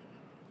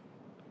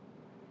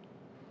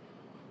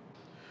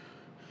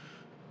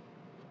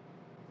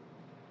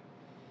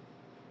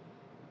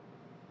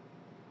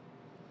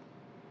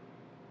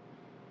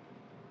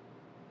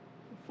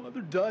 My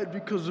father died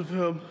because of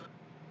him.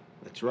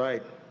 That's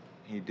right.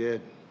 He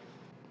did.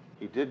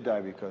 He did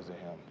die because of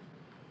him.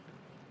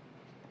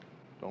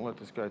 Don't let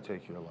this guy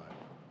take your life.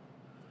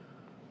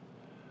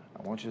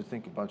 I want you to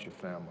think about your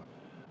family.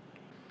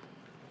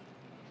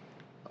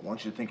 I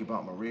want you to think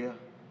about Maria,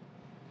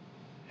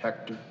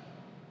 Hector.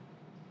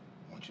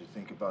 I want you to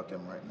think about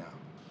them right now.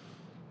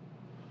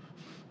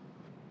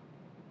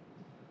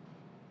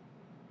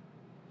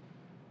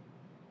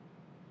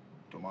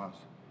 Tomas,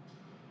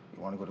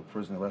 you want to go to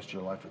prison the rest of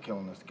your life for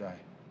killing this guy?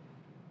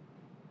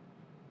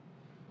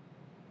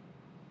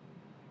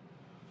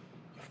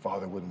 Your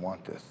father wouldn't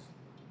want this.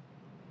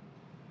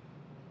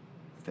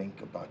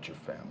 Think about your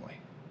family.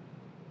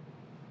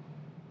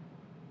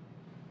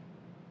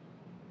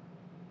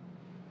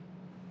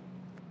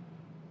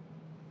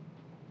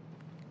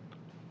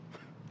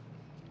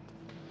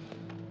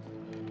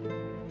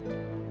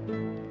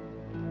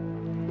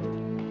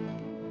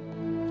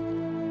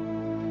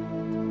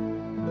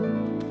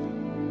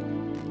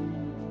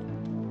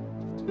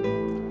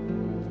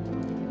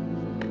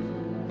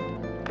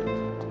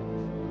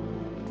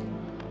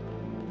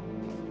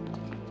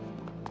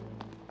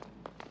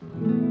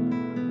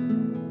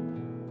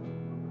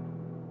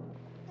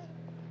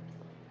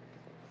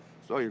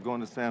 So you're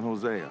going to San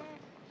Jose, huh?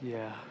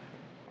 Yeah.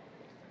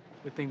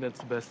 We think that's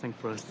the best thing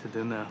for us to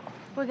do now.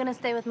 We're gonna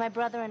stay with my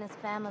brother and his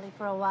family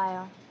for a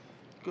while.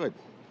 Good.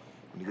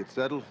 When you get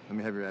settled, let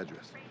me have your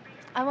address.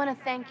 I want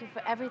to thank you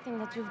for everything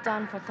that you've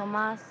done for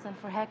Tomas and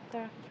for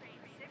Hector.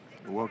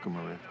 You're welcome,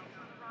 Maria.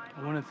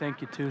 I want to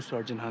thank you too,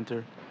 Sergeant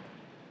Hunter.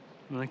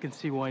 And I can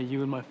see why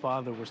you and my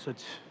father were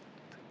such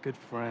good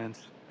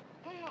friends.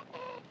 You're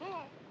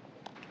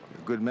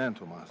a good man,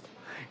 Tomas.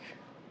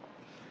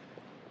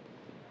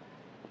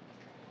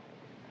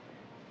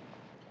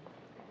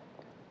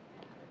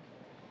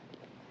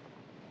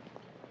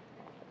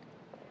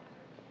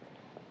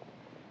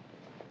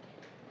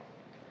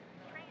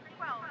 Train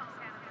 12 to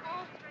San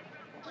Jose is ready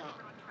for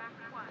boarding on track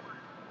 1.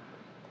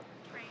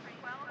 Train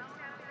 12 to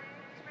San Jose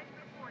is ready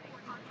for boarding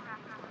on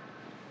track 1.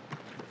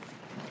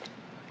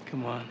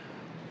 Come on,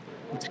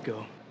 let's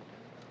go.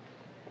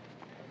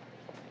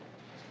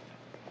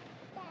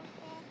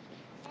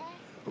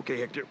 Okay,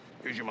 Hector,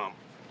 here's your mom.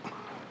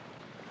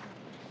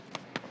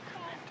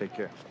 Take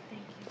care. Thank